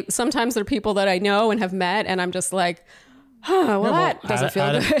 And sometimes they're people that I know and have met. And I'm just like, that doesn't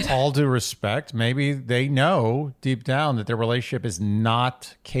feel good. All due respect, maybe they know deep down that their relationship is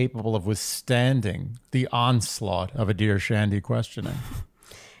not capable of withstanding the onslaught of a Dear Shandy questioning.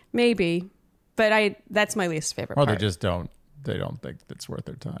 Maybe. But that's my least favorite part. Or they don't think it's worth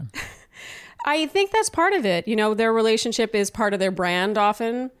their time. I think that's part of it. You know, their relationship is part of their brand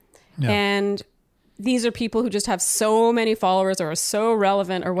often. Yeah. And these are people who just have so many followers or are so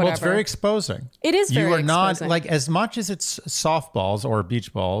relevant or whatever. Well, it's very exposing. It is very exposing. You are not, like, as much as it's softballs or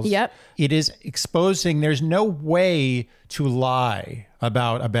beach balls, Yep. it is exposing. There's no way to lie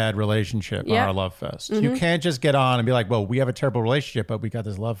about a bad relationship on Yep. our Love Fest. You can't just get on and be like, well, we have a terrible relationship, but we got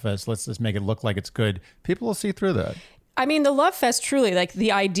this Love Fest. Let's just make it look like it's good. People will see through that. I mean, the Love Fest, truly, like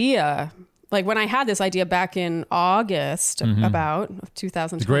the idea, like when I had this idea back in August about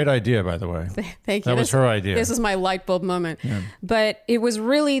 2020. It's a great idea, by the way. Thank you. That was her idea. This is my light bulb moment. But it was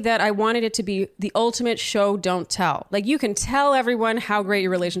really that I wanted it to be the ultimate show, don't tell. Like, you can tell everyone how great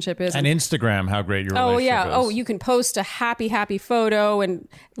your relationship is. And Instagram, how great your relationship is. Oh, you can post a happy, happy photo and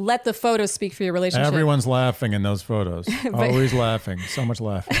let the photo speak for your relationship. Everyone's laughing in those photos. Always laughing. So much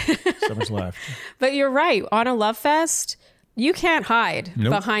laughing. So much laughter. But you're right. On a Love Fest, you can't hide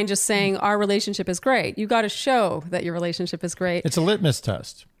Nope. behind just saying our relationship is great. You got to show that your relationship is great. It's a litmus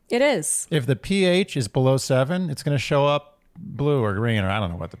test. It is. If the pH is below 7, it's going to show up blue or green, or I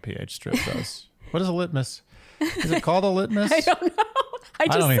don't know what the pH strip does. What is a litmus? Is it called a litmus? I don't know. I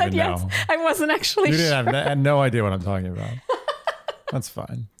just don't said even yes. know. I wasn't actually You sure. didn't have no idea what I'm talking about. That's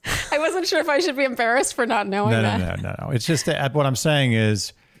fine. I wasn't sure if I should be embarrassed for not knowing that. No. It's just that what I'm saying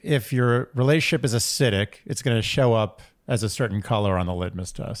is if your relationship is acidic, it's going to show up as a certain color on the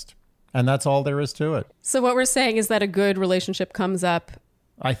litmus test. And that's all there is to it. So what we're saying is that a good relationship comes up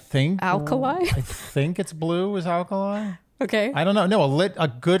I think alkali. I think it's blue is alkali. Okay. I don't know. No, a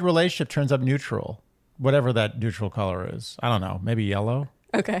good relationship turns up neutral, whatever that neutral color is. I don't know. Maybe yellow.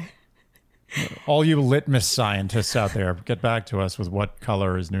 Okay. All you litmus scientists out there, get back to us with what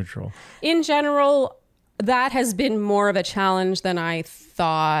color is neutral. In general, that has been more of a challenge than I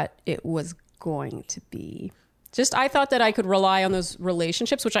thought it was going to be. Just, I thought that I could rely on those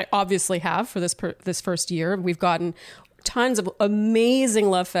relationships, which I obviously have for this first year. We've gotten tons of amazing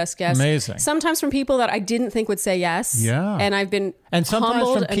Love Fest guests. Amazing. Sometimes from people that I didn't think would say yes. Yeah. And I've been And sometimes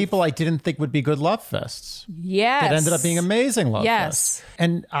humbled from people I didn't think would be good Love Fests. Yes. That ended up being amazing Love Yes.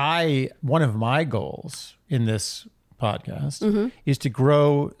 Fests. And one of my goals in this podcast is to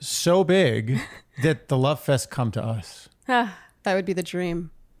grow so big that the Love Fest come to us. That would be the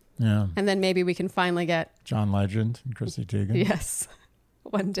dream. Yeah. And then maybe we can finally get, John Legend and Chrissy Teigen. yes,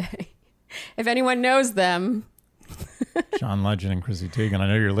 one day. If anyone knows them. John Legend and Chrissy Teigen. I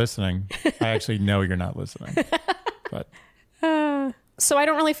know you're listening. I actually know you're not listening. But So I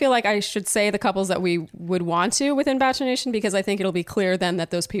don't really feel like I should say the couples that we would want to within Bachelor Nation, because I think it'll be clear then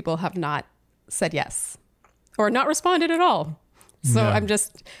that those people have not said yes or not responded at all. So Yeah.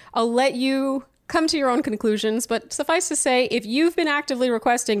 I'll let you come to your own conclusions. But suffice to say, if you've been actively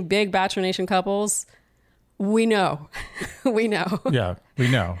requesting big Bachelor Nation couples, we know. We know. yeah, we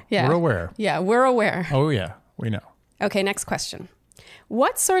know. Yeah. We're aware. Yeah, we're aware. Oh, yeah, we know. Okay, next question.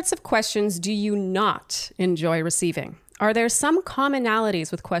 What sorts of questions do you not enjoy receiving? Are there some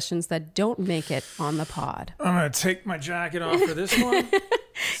commonalities with questions that don't make it on the pod? I'm going to take my jacket off for this one.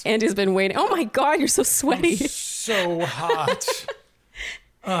 Andy's been waiting. Oh my God, you're so sweaty. So hot.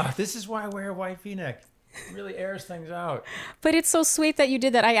 This is why I wear a white V-neck. It really airs things out. But it's so sweet that you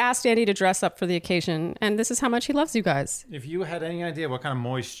did that. I asked Andy to dress up for the occasion, and this is how much he loves you guys. If you had any idea what kind of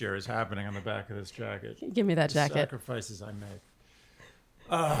moisture is happening on the back of this jacket. Give me that The jacket. sacrifices I make.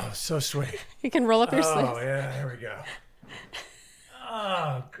 Oh, so sweet. You can roll up your Oh, sleeves. yeah, there we go.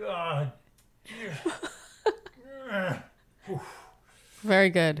 Oh, God. Very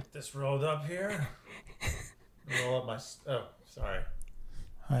good. This rolled up here. Roll up my... Oh, sorry.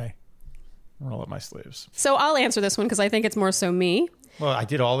 Hi. Roll up my sleeves. So I'll answer this one because I think it's more so me. Well, I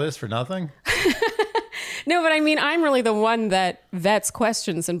did all this for nothing? No, but I mean, I'm really the one that vets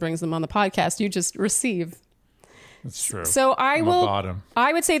questions and brings them on the podcast. You just receive. That's true. So I'm a bottom.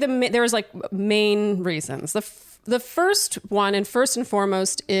 I would say there's like main reasons. The first one and first and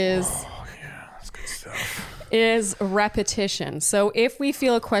foremost is... Oh, yeah. That's good stuff. Is repetition. So if we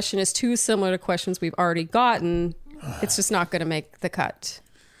feel a question is too similar to questions we've already gotten, it's just not going to make the cut.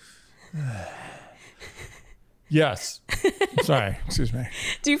 Yes. Sorry. Excuse me.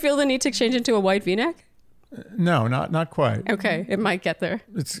 Do you feel the need to change into a white V-neck? No, not quite. Okay, it might get there.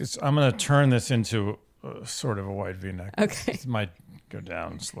 I'm going to turn this into sort of a white V-neck. Okay. It might go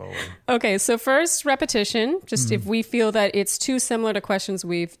down slowly. Okay, so first, repetition. Just if we feel that it's too similar to questions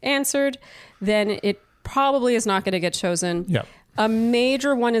we've answered, then it probably is not going to get chosen. Yep. A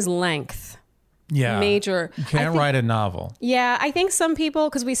major one is length. Yeah. Major. You can't write a novel. Yeah, I think some people,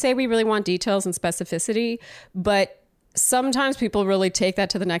 because we say we really want details and specificity, but sometimes people really take that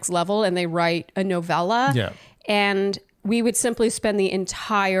to the next level and they write a novella. Yeah. And we would simply spend the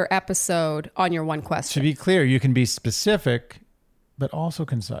entire episode on your one To question. be clear, you can be specific, but also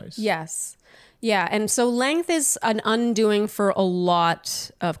concise. Yes. Yeah. And so length is an undoing for a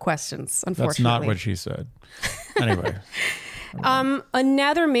lot of questions, unfortunately. That's not what she said. Anyway.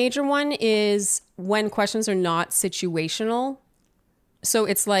 Another major one is when questions are not situational. So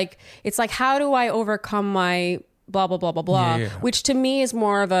it's like, how do I overcome my blah, blah, blah, blah, blah, which to me is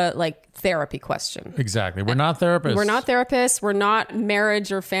more of a like therapy question. Exactly. We're not therapists. We're not therapists. We're not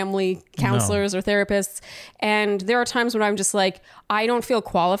marriage or family counselors or therapists. And there are times when I'm just like, I don't feel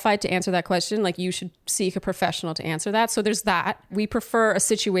qualified to answer that question. Like, you should seek a professional to answer that. So there's that. We prefer a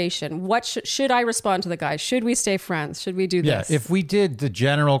situation. What should I respond to the guy? Should we stay friends? Should we do this? Yeah. If we did the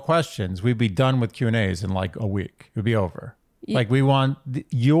general questions, we'd be done with Q&As in like a week. It would be over. Like, we want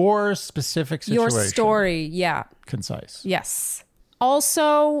your specific situation. Your story, yeah. Concise. Yes.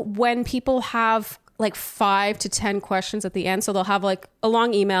 Also, when people have like 5 to 10 questions at the end, so they'll have like a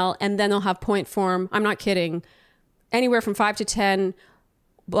long email and then they'll have point form. I'm not kidding. Anywhere from 5 to 10,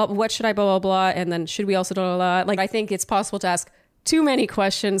 what should I blah, blah, blah, and then should we also blah, blah, blah. Like, I think it's possible to ask too many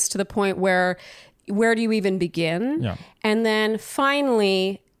questions to the point where do you even begin? Yeah. And then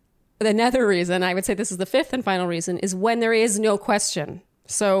finally, another reason, I would say this is the 5th and final reason, is when there is no question.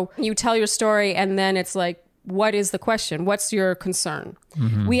 So you tell your story and then it's like, what is the question? What's your concern?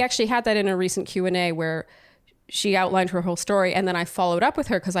 Mm-hmm. We actually had that in a recent Q&A where she outlined her whole story, and then I followed up with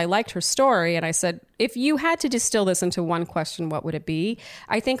her because I liked her story. And I said, if you had to distill this into one question, what would it be?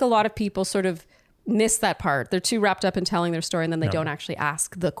 I think a lot of people sort of miss that part. They're too wrapped up in telling their story and then they don't actually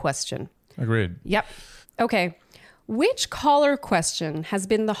ask the question. Agreed. Yep. Okay. Which caller question has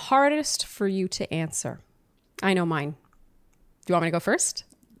been the hardest for you to answer? I know mine. Do you want me to go first?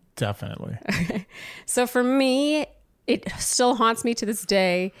 Definitely. Okay. So for me, it still haunts me to this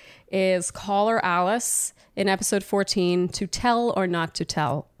day, is caller Alice in episode 14, to tell or not to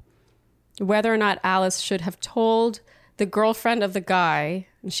tell. Whether or not Alice should have told the girlfriend of the guy,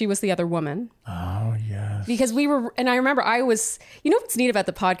 and she was the other woman. Oh, yes. Because we were, and I remember I was, you know what's neat about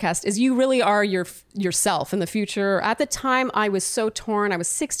the podcast is you really are yourself in the future. At the time, I was so torn. I was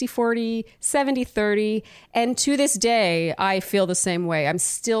 60-40, 70-30. And to this day, I feel the same way. I'm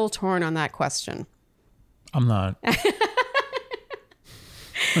still torn on that question. I'm not.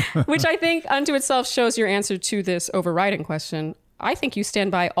 Which I think unto itself shows your answer to this overriding question. I think you stand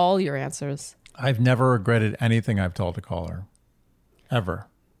by all your answers. I've never regretted anything I've told a caller. Ever.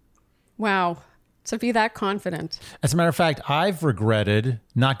 Wow. To be that confident. As a matter of fact, I've regretted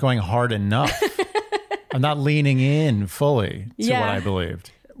not going hard enough. I'm not leaning in fully to what I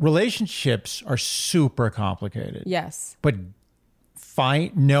believed. Relationships are super complicated. Yes. But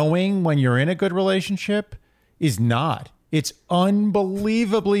knowing when you're in a good relationship is not. It's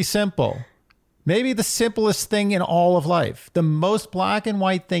unbelievably simple. Maybe the simplest thing in all of life. The most black and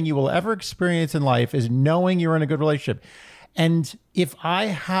white thing you will ever experience in life is knowing you're in a good relationship. And if I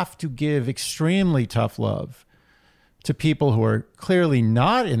have to give extremely tough love to people who are clearly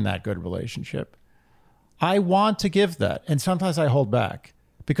not in that good relationship, I want to give that. And sometimes I hold back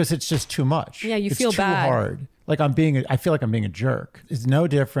because it's just too much. Yeah, you feel too bad. Hard. Like I feel like I'm being a jerk. It's no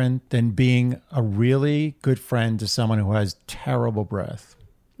different than being a really good friend to someone who has terrible breath.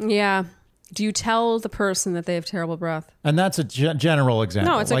 Yeah. Do you tell the person that they have terrible breath? And that's a general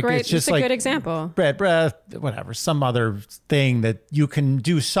example. No, it's a good example. Bad breath, whatever, some other thing that you can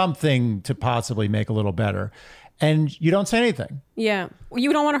do something to possibly make a little better. And you don't say anything. Yeah.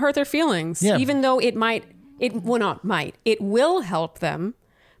 You don't want to hurt their feelings. Yeah. Even though it will help them.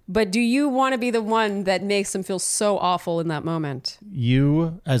 But do you want to be the one that makes them feel so awful in that moment?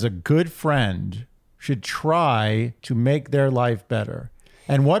 You, as a good friend, should try to make their life better.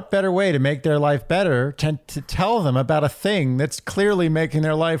 And what better way to make their life better than to tell them about a thing that's clearly making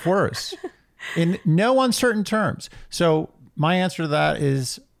their life worse in no uncertain terms. So my answer to that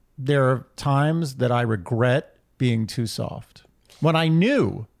is there are times that I regret being too soft when I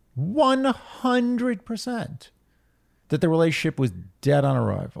knew 100% that the relationship was dead on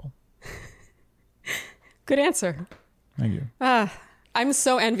arrival. Good answer. Thank you. I'm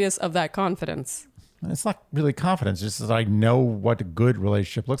so envious of that confidence. It's not really confidence, just that I know what a good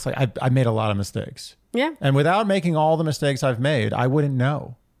relationship looks like. I made a lot of mistakes. Yeah. And without making all the mistakes I've made, I wouldn't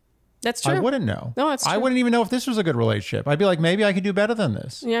know. That's true. I wouldn't know. No, that's true. I wouldn't even know if this was a good relationship. I'd be like, maybe I could do better than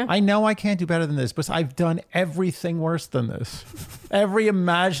this. Yeah. I know I can't do better than this, but I've done everything worse than this. Every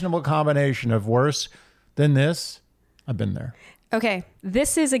imaginable combination of worse than this, I've been there. Okay,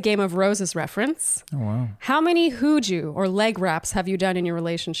 this is a Game of Roses reference. Oh, wow. How many hooju or leg wraps have you done in your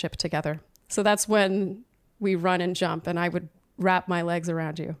relationship together? So that's when we run and jump and I would wrap my legs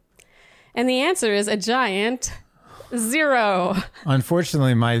around you. And the answer is a giant 0.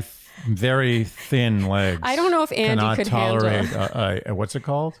 Unfortunately, very thin legs. I don't know if Andy cannot could tolerate handle. what's it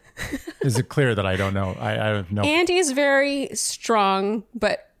called? Is it clear that I don't know? I don't know. Andy is very strong,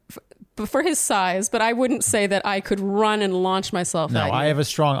 but for his size, but I wouldn't say that I could run and launch myself No, at you. I have a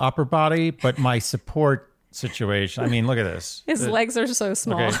strong upper body, but my support situation. I mean, look at this. His legs are so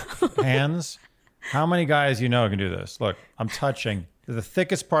small. Okay, hands. How many guys you know can do this? Look, I'm touching the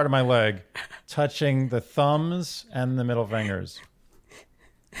thickest part of my leg, touching the thumbs and the middle fingers.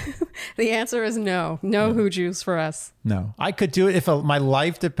 The answer is no. No hoojuice for us. No, I could do it if my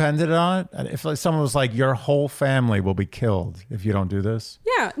life depended on it. If someone was like, your whole family will be killed if you don't do this.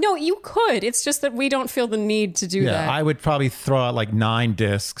 Yeah, no, you could. It's just that we don't feel the need to do that. I would probably throw out like 9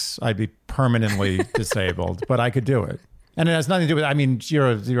 discs. I'd be permanently disabled, but I could do it. And it has nothing to do with, I mean,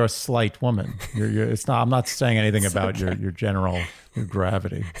 you're a slight woman. It's not, I'm not saying anything about your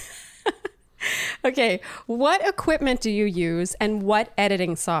gravity. Okay, what equipment do you use and what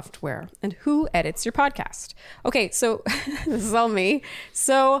editing software? And who edits your podcast? Okay, so this is all me.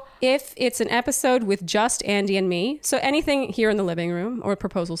 So if it's an episode with just Andy and me, so anything here in the living room or a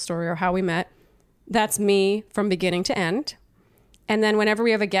proposal story or how we met, that's me from beginning to end. And then whenever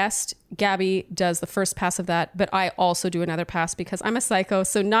we have a guest, Gabby does the first pass of that, but I also do another pass because I'm a psycho.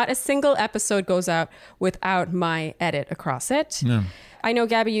 So not a single episode goes out without my edit across it. Yeah. I know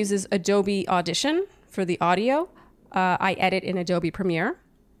Gabby uses Adobe Audition for the audio. I edit in Adobe Premiere.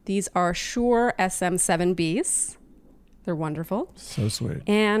 These are Shure SM7Bs. They're wonderful. So sweet.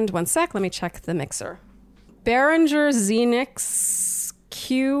 And one sec, let me check the mixer. Behringer Xenix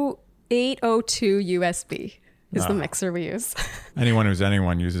Q802 USB is the mixer we use.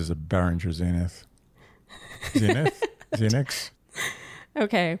 Anyone uses a Behringer Zenith. Xenix?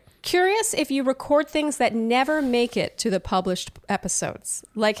 Okay. Curious if you record things that never make it to the published episodes.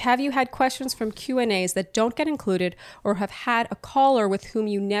 Like, have you had questions from Q&As that don't get included or have had a caller with whom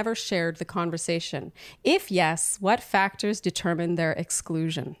you never shared the conversation? If yes, what factors determine their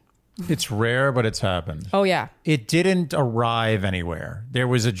exclusion? It's rare, but it's happened. Oh, yeah. It didn't arrive anywhere. There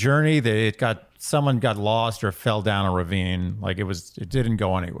was a journey that someone got lost or fell down a ravine. Like it didn't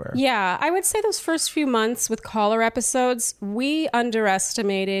go anywhere. Yeah, I would say those first few months with caller episodes, we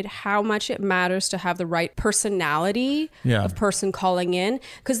underestimated how much it matters to have the right personality of person calling in,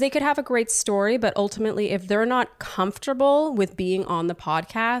 because they could have a great story, but ultimately if they're not comfortable with being on the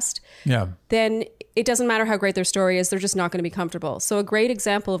podcast, then it doesn't matter how great their story is, they're just not going to be comfortable. So a great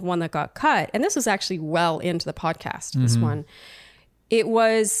example of one that got cut, and this was actually well into the podcast, this one. It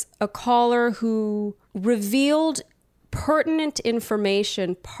was a caller who revealed pertinent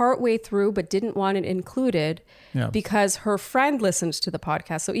information partway through, but didn't want it included because her friend listened to the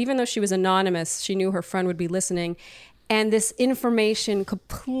podcast. So even though she was anonymous, she knew her friend would be listening. And this information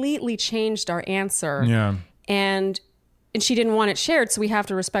completely changed our answer. Yeah. And she didn't want it shared, so we have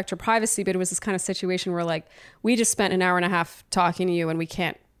to respect her privacy. But it was this kind of situation where, like, we just spent an hour and a half talking to you and we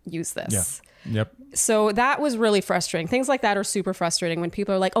can't use this. Yeah. Yep. So that was really frustrating. Things like that are super frustrating when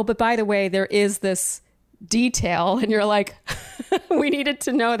people are like, oh, but by the way, there is this detail. And you're like, we needed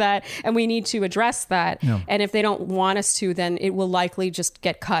to know that and we need to address that. Yeah. And if they don't want us to, then it will likely just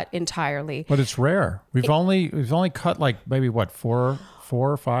get cut entirely. But it's rare. We've only cut like maybe what, four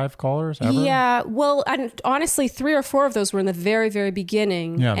or five callers ever? Yeah. Well, and honestly, 3 or 4 of those were in the very, very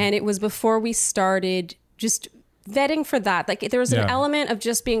beginning. Yeah. And it was before we started just vetting for that. Like there was an element of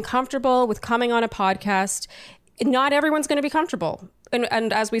just being comfortable with coming on a podcast. Not everyone's going to be comfortable.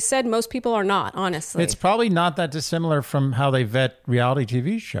 And as we said, most people are not, honestly. It's probably not that dissimilar from how they vet reality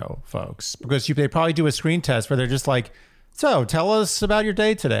TV show folks, because they probably do a screen test where they're just like, so tell us about your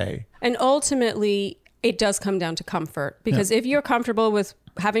day today. And ultimately, it does come down to comfort, because if you're comfortable with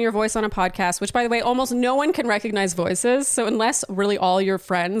having your voice on a podcast, which, by the way, almost no one can recognize voices. So unless really all your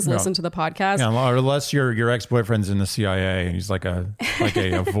friends listen to the podcast. Or unless your ex-boyfriend's in the CIA and he's like a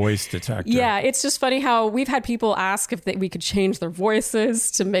voice detector. Yeah, it's just funny how we've had people ask if we could change their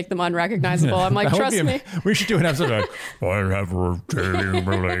voiys to make them unrecognizable. I'm like, trust me. We should do an episode like, I have a dating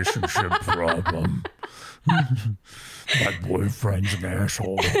relationship problem. My boyfriend's an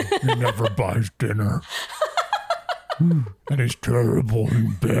asshole. He never buys dinner. And he's terrible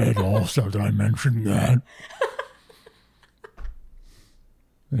in bed also. Did I mention that?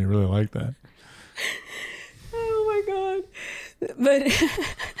 They really like that. Oh my God. But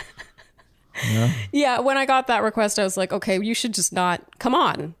yeah, when I got that request, I was like, okay, you should just not come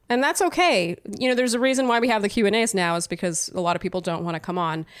on. And that's okay. You know, there's a reason why we have the Q&As now, is because a lot of people don't want to come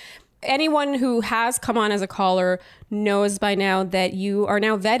on. Anyone who has come on as a caller knows by now that you are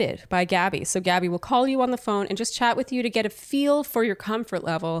now vetted by Gabby. So Gabby will call you on the phone and just chat with you to get a feel for your comfort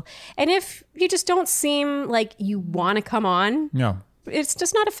level. And if you just don't seem like you want to come on, it's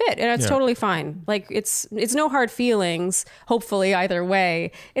just not a fit, and it's totally fine. Like it's no hard feelings, hopefully either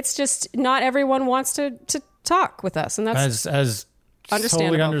way. It's just not everyone wants to talk with us, and that's as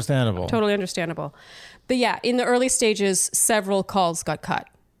understandable. Totally understandable. But yeah, in the early stages, several calls got cut.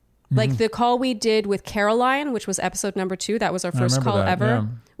 Like the call we did with Caroline, which was episode number 2, that was our first call ever,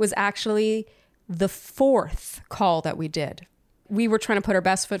 was actually the 4th call that we did. We were trying to put our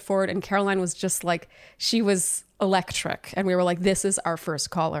best foot forward, and Caroline was just like, she was electric. And we were like, this is our first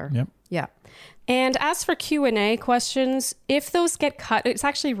caller. Yep. Yeah. And as for Q&A questions, if those get cut, it's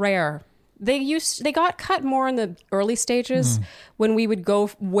actually rare. They got cut more in the early stages when we would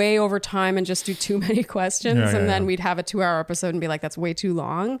go way over time and just do too many questions. Then we'd have a 2-hour episode and be like, that's way too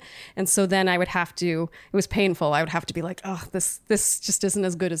long. And so then I would have to, it was painful. I would have to be like, oh, this just isn't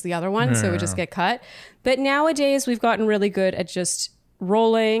as good as the other one. So it would just get cut. But nowadays we've gotten really good at just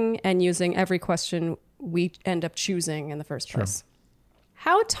rolling and using every question we end up choosing in the first place.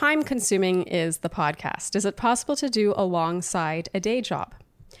 How time consuming is the podcast? Is it possible to do alongside a day job?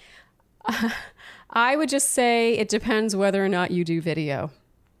 I would just say it depends whether or not you do video.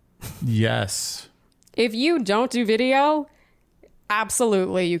 Yes. If you don't do video,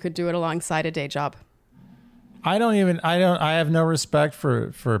 absolutely you could do it alongside a day job. I have no respect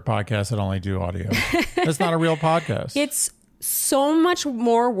for podcasts that only do audio. That's not a real podcast. It's so much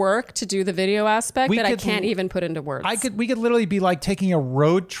more work to do the video aspect that I can't even put into words. We could literally be like taking a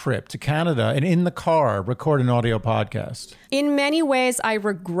road trip to Canada and in the car record an audio podcast. In many ways, I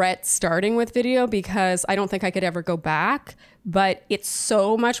regret starting with video because I don't think I could ever go back, but it's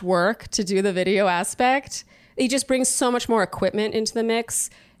so much work to do the video aspect. It just brings so much more equipment into the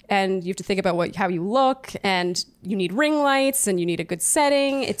mix. And you have to think about how you look, and you need ring lights, and you need a good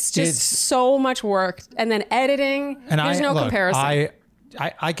setting. It's just so much work. And then editing, and there's no comparison.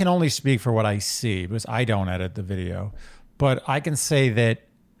 I can only speak for what I see because I don't edit the video. But I can say that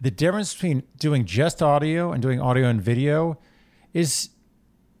the difference between doing just audio and doing audio and video is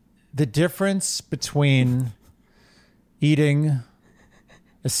the difference between eating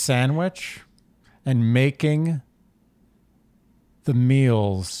a sandwich and making the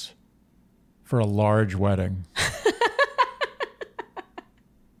meals for a large wedding.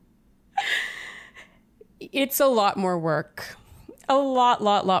 It's a lot more work. A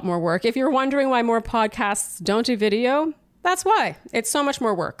lot more work. If you're wondering why more podcasts don't do video, that's why. It's so much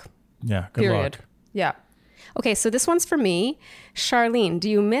more work. Yeah, good luck. Yeah. Okay, so this one's for me. Charlene, do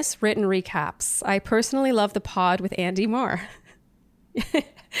you miss written recaps? I personally love the pod with Andy Moore.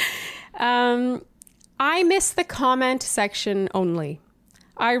 I miss the comment section only.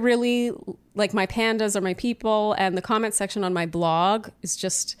 I really, like, my pandas are my people, and the comment section on my blog is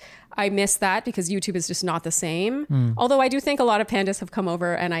just, I miss that because YouTube is just not the same. Although I do think a lot of pandas have come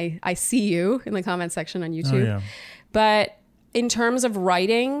over and I see you in the comment section on YouTube. Oh, yeah. But in terms of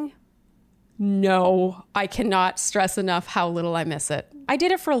writing, no, I cannot stress enough how little I miss it. I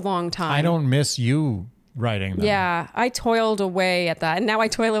did it for a long time. I don't miss you writing them. Yeah, I toiled away at that, and now I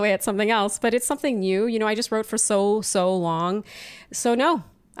toil away at something else, but it's something new. You know, I just wrote for so long. So no,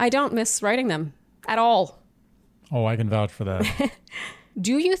 I don't miss writing them at all. Oh, I can vouch for that.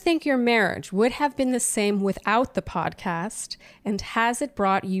 Do you think your marriage would have been the same without the podcast, and has it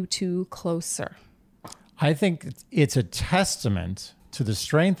brought you two closer? I think it's a testament to the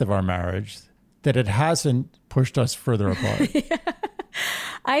strength of our marriage that it hasn't pushed us further apart. Yeah.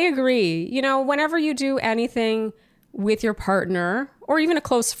 I agree. You know, whenever you do anything with your partner or even a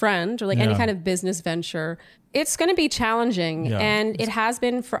close friend or like any kind of business venture, it's going to be challenging. Yeah. And it has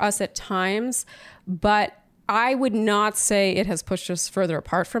been for us at times, but I would not say it has pushed us further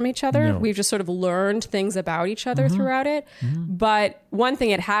apart from each other. No. We've just sort of learned things about each other throughout it. But one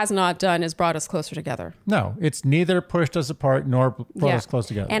thing it has not done is brought us closer together. No, it's neither pushed us apart nor brought us close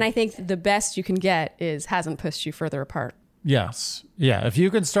together. And I think the best you can get is hasn't pushed you further apart. Yes. Yeah. If you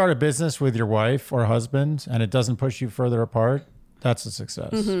can start a business with your wife or husband and it doesn't push you further apart, that's a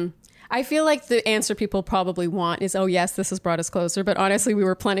success. I feel like the answer people probably want is, oh, yes, this has brought us closer. But honestly, we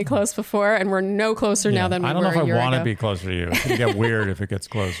were plenty close before and we're no closer now than we were a year ago. I don't know if I want to be closer to you. It's going to get weird if it gets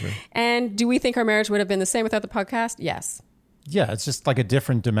closer. And do we think our marriage would have been the same without the podcast? Yes. Yeah. It's just like a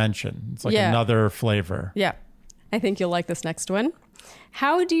different dimension. It's like another flavor. Yeah. I think you'll like this next one.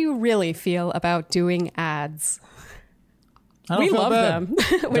 How do you really feel about doing ads? We love them.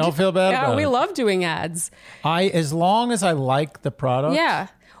 Don't feel bad about it. We love doing ads. As long as I like the product,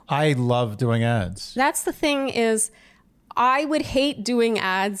 I love doing ads. That's the thing is, I would hate doing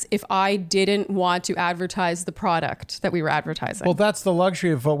ads if I didn't want to advertise the product that we were advertising. Well, that's the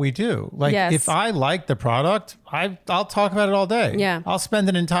luxury of what we do. Like, Yes. if I like the product, I'll talk about it all day. Yeah. I'll spend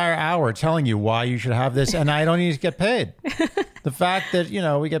an entire hour telling you why you should have this, and I don't need to get paid. The fact that,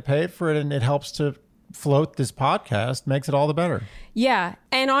 we get paid for it and it helps to float this podcast makes it all the better. Yeah.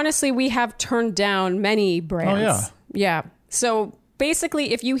 And honestly, we have turned down many brands. Oh, yeah. Yeah. So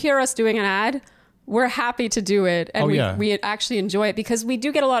basically, if you hear us doing an ad, we're happy to do it. And we actually enjoy it because we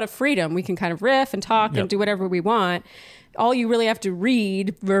do get a lot of freedom. We can kind of riff and talk and do whatever we want. All you really have to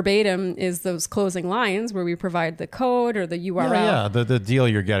read verbatim is those closing lines where we provide the code or the URL. Yeah, the deal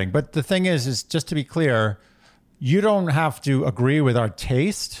you're getting. But the thing is just to be clear, you don't have to agree with our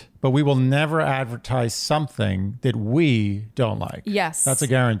taste, but we will never advertise something that we don't like. Yes. That's a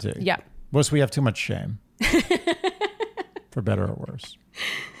guarantee. Yeah. Most we have too much shame. For better or worse.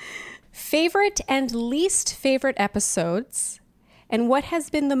 Favorite and least favorite episodes, and what has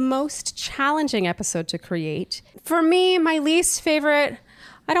been the most challenging episode to create? For me, my least favorite,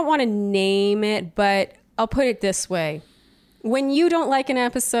 I don't want to name it, but I'll put it this way. When you don't like an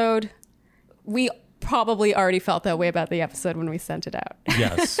episode, we probably already felt that way about the episode when we sent it out.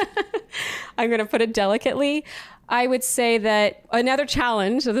 Yes. I'm going to put it delicately. I would say that another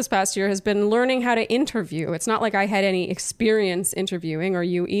challenge of this past year has been learning how to interview. It's not like I had any experience interviewing, or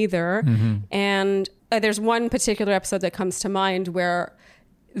you either. Mm-hmm. And there's one particular episode that comes to mind where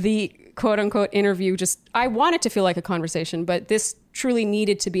the quote unquote interview I want it to feel like a conversation, but this truly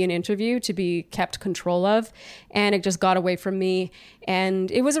needed to be an interview to be kept control of. And it just got away from me.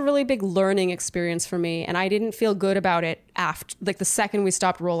 And it was a really big learning experience for me. And I didn't feel good about it after, like the second we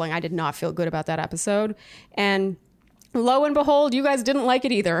stopped rolling, I did not feel good about that episode. And lo and behold, you guys didn't like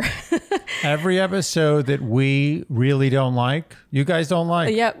it either. Every episode that we really don't like, you guys don't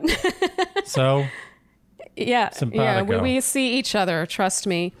like. Yep. So... Yeah, simpatico. We see each other, trust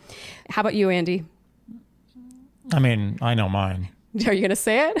me. How about you, Andy? I mean, I know mine. Are you going to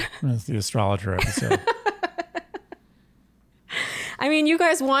say it? It's the astrologer episode. I mean, you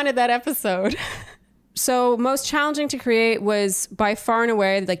guys wanted that episode. So most challenging to create was by far and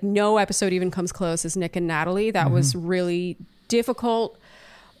away, like no episode even comes close, is Nick and Natalie. That was really difficult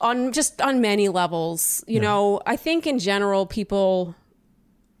on many levels. You know, I think in general, people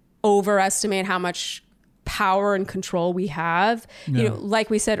overestimate how much power and control we have. You know,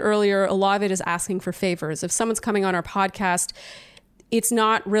 like we said earlier, a lot of it is asking for favors. If someone's coming on our podcast, it's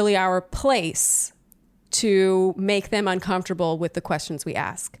not really our place to make them uncomfortable with the questions we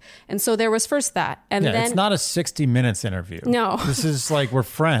ask. And so there was first that. And then it's not a 60 minutes interview. No. This is like we're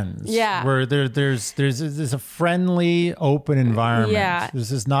friends. Yeah. Where there's a friendly, open environment. Yeah.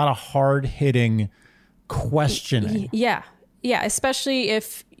 This is not a hard-hitting questioning. Yeah. Yeah, especially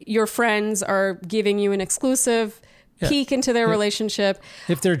if your friends are giving you an exclusive peek into their relationship.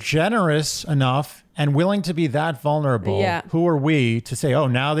 If they're generous enough and willing to be that vulnerable, who are we to say, oh,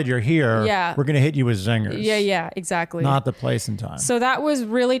 now that you're here, we're going to hit you with zingers. Yeah, exactly. Not the place and time. So that was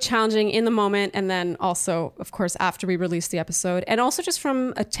really challenging in the moment. And then also, of course, after we released the episode. And also just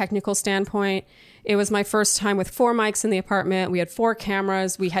from a technical standpoint, it was my first time with 4 mics in the apartment. We had 4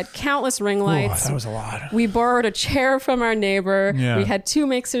 cameras. We had countless ring lights. That was a lot. We borrowed a chair from our neighbor. Yeah. We had 2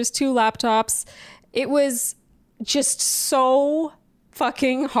 mixers, 2 laptops. It was just so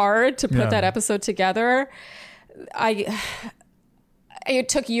fucking hard to put that episode together. It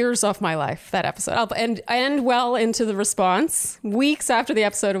took years off my life, that episode. And well into the response, weeks after the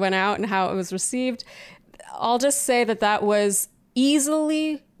episode went out and how it was received. I'll just say that was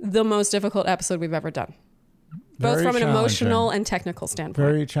easily the most difficult episode we've ever done. Both from an emotional and technical standpoint.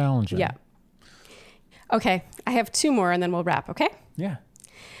 Very challenging. Yeah. Okay, I have 2 more and then we'll wrap, okay? Yeah.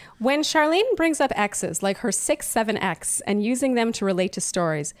 When Charlene brings up exes like her 6'7" ex and using them to relate to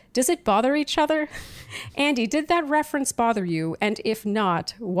stories, does it bother each other? Andy, did that reference bother you? And if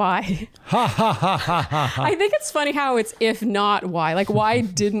not, why? I think it's funny how it's if not, why? Like, why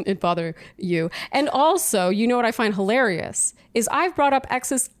didn't it bother you? And also, you know what I find hilarious is I've brought up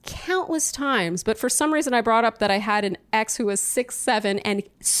exes countless times, but for some reason I brought up that I had an ex who was 6'7", and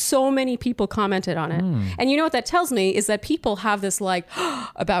so many people commented on it. And you know what that tells me is that people have this like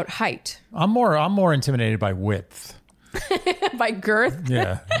about height. I'm more intimidated by width. By girth?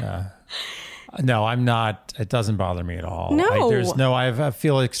 Yeah. No, I'm not. It doesn't bother me at all. No. I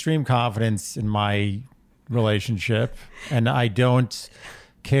feel extreme confidence in my relationship, and I don't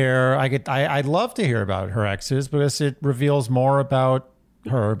care. I'd love to hear about her exes because it reveals more about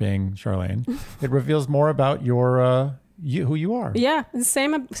her, being Charlene. It reveals more about your who you are. Yeah,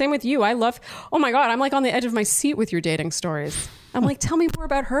 same with you. I love. Oh my God, I'm like on the edge of my seat with your dating stories. I'm like, tell me more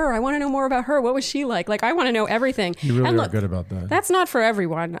about her. I want to know more about her. What was she like? Like, I want to know everything. You really and are look, good about that. That's not for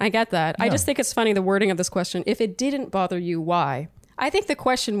everyone. I get that. Yeah. I just think it's funny, the wording of this question. If it didn't bother you, why? I think the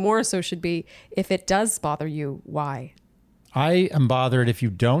question more so should be, if it does bother you, why? I am bothered if you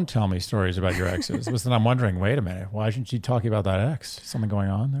don't tell me stories about your exes. Listen, I'm wondering, wait a minute, why shouldn't you talk about that ex? Something going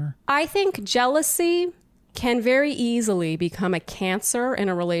on there? I think jealousy can very easily become a cancer in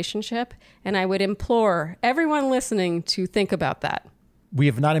a relationship. And I would implore everyone listening to think about that. We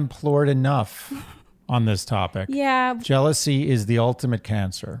have not implored enough on this topic. Yeah. Jealousy is the ultimate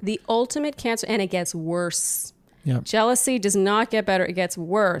cancer. The ultimate cancer, and it gets worse. Yep. Jealousy does not get better. It gets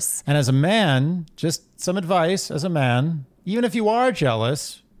worse. And as a man, just some advice as a man, even if you are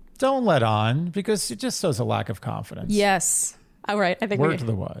jealous, don't let on, because it just shows a lack of confidence. Yes. All right. I think Word to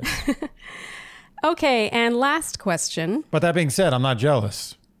the wise. Okay. And last question. But that being said, I'm not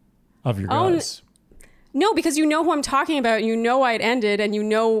jealous of your guys. No, because you know who I'm talking about. You know why it ended, and you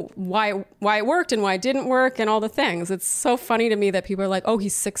know why it worked and why it didn't work and all the things. It's so funny to me that people are like, oh,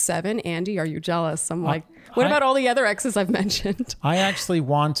 he's 6'7". Andy, are you jealous? I'm like, what about all the other exes I've mentioned? I actually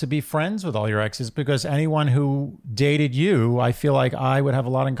want to be friends with all your exes, because anyone who dated you, I feel like I would have a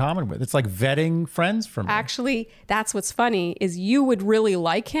lot in common with. It's like vetting friends for me. Actually, that's what's funny, is you would really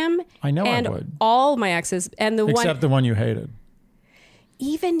like him. I know and I would. All my exes. And Except the one you hated.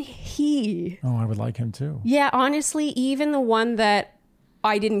 Even he. Oh, I would like him too. Yeah, honestly, even the one that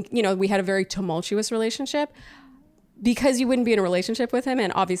I didn't, we had a very tumultuous relationship, because you wouldn't be in a relationship with him,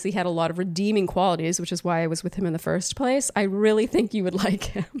 and obviously had a lot of redeeming qualities, which is why I was with him in the first place. I really think you would like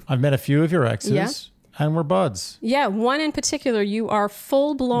him. I've met a few of your exes, and we're buds. Yeah, one in particular, you are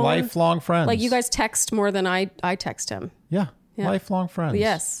full-blown. Lifelong friends. Like, you guys text more than I text him. Yeah, lifelong friends.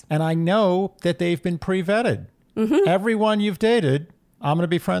 Yes. And I know that they've been pre-vetted. Mm-hmm. Everyone you've dated, I'm going to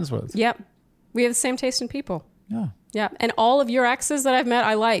be friends with. Yep. We have the same taste in people. Yeah. Yeah. And all of your exes that I've met,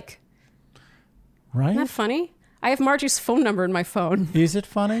 I like. Right? Isn't that funny? I have Margie's phone number in my phone. Is it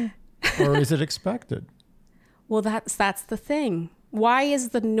funny or is it expected? Well, that's the thing. Why is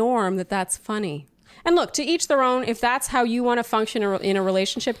the norm that that's funny? And look, to each their own. If that's how you want to function in a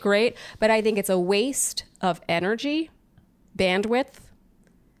relationship, great. But I think it's a waste of energy, bandwidth,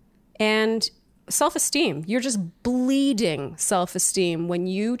 and self-esteem. You're just bleeding self-esteem when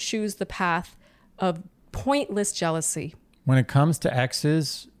you choose the path of pointless jealousy. When it comes to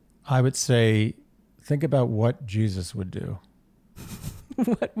exes, I would say, think about what Jesus would do.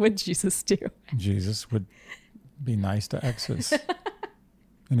 What would Jesus do? Jesus would be nice to exes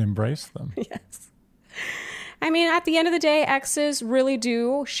and embrace them. Yes. I mean, at the end of the day, exes really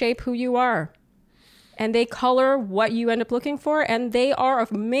do shape who you are. And they color what you end up looking for. And they are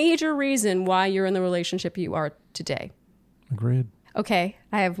a major reason why you're in the relationship you are today. Agreed. Okay,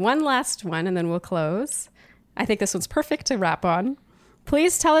 I have one last one and then we'll close. I think this one's perfect to wrap on.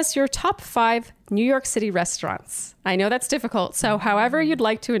 Please tell us your top 5 New York City restaurants. I know that's difficult, so however you'd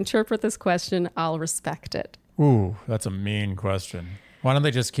like to interpret this question, I'll respect it. Ooh, that's a mean question. Why don't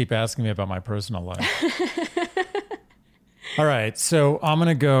they just keep asking me about my personal life? All right, so I'm going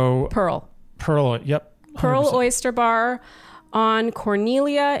to go... Pearl, yep. 100%. Pearl Oyster Bar on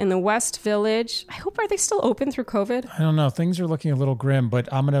Cornelia in the West Village. I hope, are they still open through COVID? I don't know. Things are looking a little grim,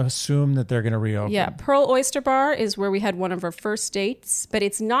 but I'm going to assume that they're going to reopen. Yeah, Pearl Oyster Bar is where we had one of our first dates, but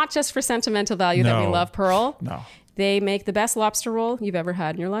it's not just for sentimental value that we love Pearl. No. They make the best lobster roll you've ever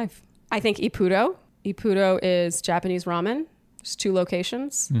had in your life. I think Ippudo. Ippudo is Japanese ramen. There's 2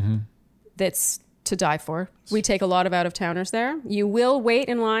 locations. Mm-hmm. That's to die for. We take a lot of out-of-towners there. You will wait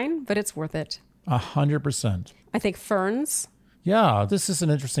in line, but it's worth it. 100%. I think Ferns. Yeah, this is an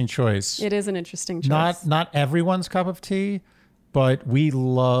interesting choice. It is an interesting choice. Not everyone's cup of tea, but we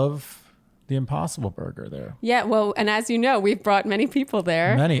love the Impossible Burger there. Yeah, well, and as you know, we've brought many people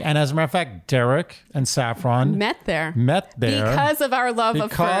there. Many. And as a matter of fact, Derek and Saffron Met there. Because of our love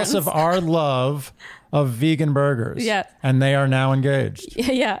of Ferns. Because of our love of vegan burgers. Yeah. And they are now engaged.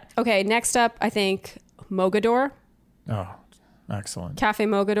 Yeah. Okay, next up, I think Mogador. Oh, excellent. Cafe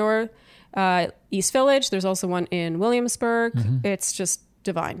Mogador. East Village. There's also one in Williamsburg. Mm-hmm. It's just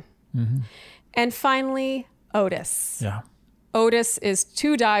divine. Mm-hmm. And finally, Otis. Yeah. Otis is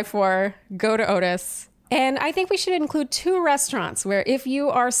to die for. Go to Otis. And I think we should include 2 restaurants where if you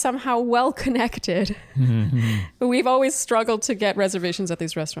are somehow well connected, mm-hmm. We've always struggled to get reservations at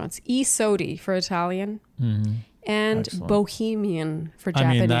these restaurants. I Sodi for Italian. Mm-hmm. And excellent. Bohemian for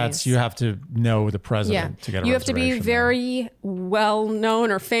Japanese. I mean, you have to know the president to get a reservation. You have to be very well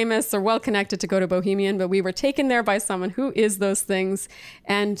known or famous or well connected to go to Bohemian, but we were taken there by someone who is those things,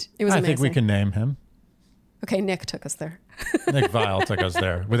 and it was amazing. I think we can name him. Okay, Nick took us there. Nick Vile took us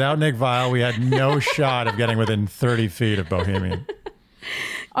there. Without Nick Vile, we had no shot of getting within 30 feet of Bohemian.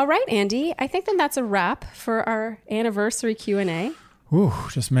 All right, Andy. I think then that's a wrap for our anniversary Q&A. Ooh,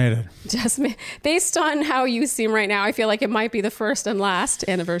 just made it. Based on how you seem right now, I feel like it might be the first and last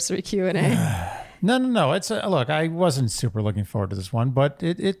anniversary Q&A. No. It's look. I wasn't super looking forward to this one, but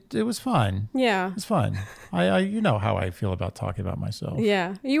it was fine. Yeah, It's fine. I you know how I feel about talking about myself.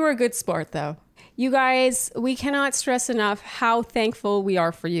 yeah. You were a good sport, though. You guys, we cannot stress enough how thankful we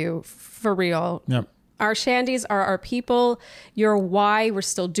are for you, for real. Yep. Our Shandies are our people. You're why we're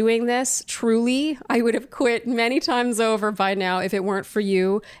still doing this. Truly, I would have quit many times over by now if it weren't for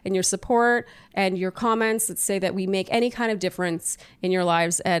you and your support and your comments that say that we make any kind of difference in your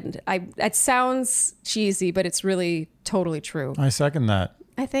lives. And it sounds cheesy, but it's really totally true. I second that.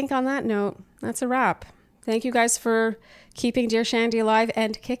 I think on that note, that's a wrap. Thank you guys for keeping Dear Shandy alive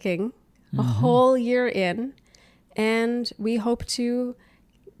and kicking a whole year in. And we hope to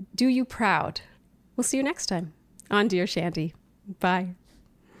do you proud. We'll see you next time on Dear Shandy. Bye.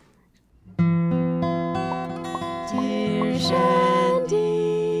 Dear Shandy.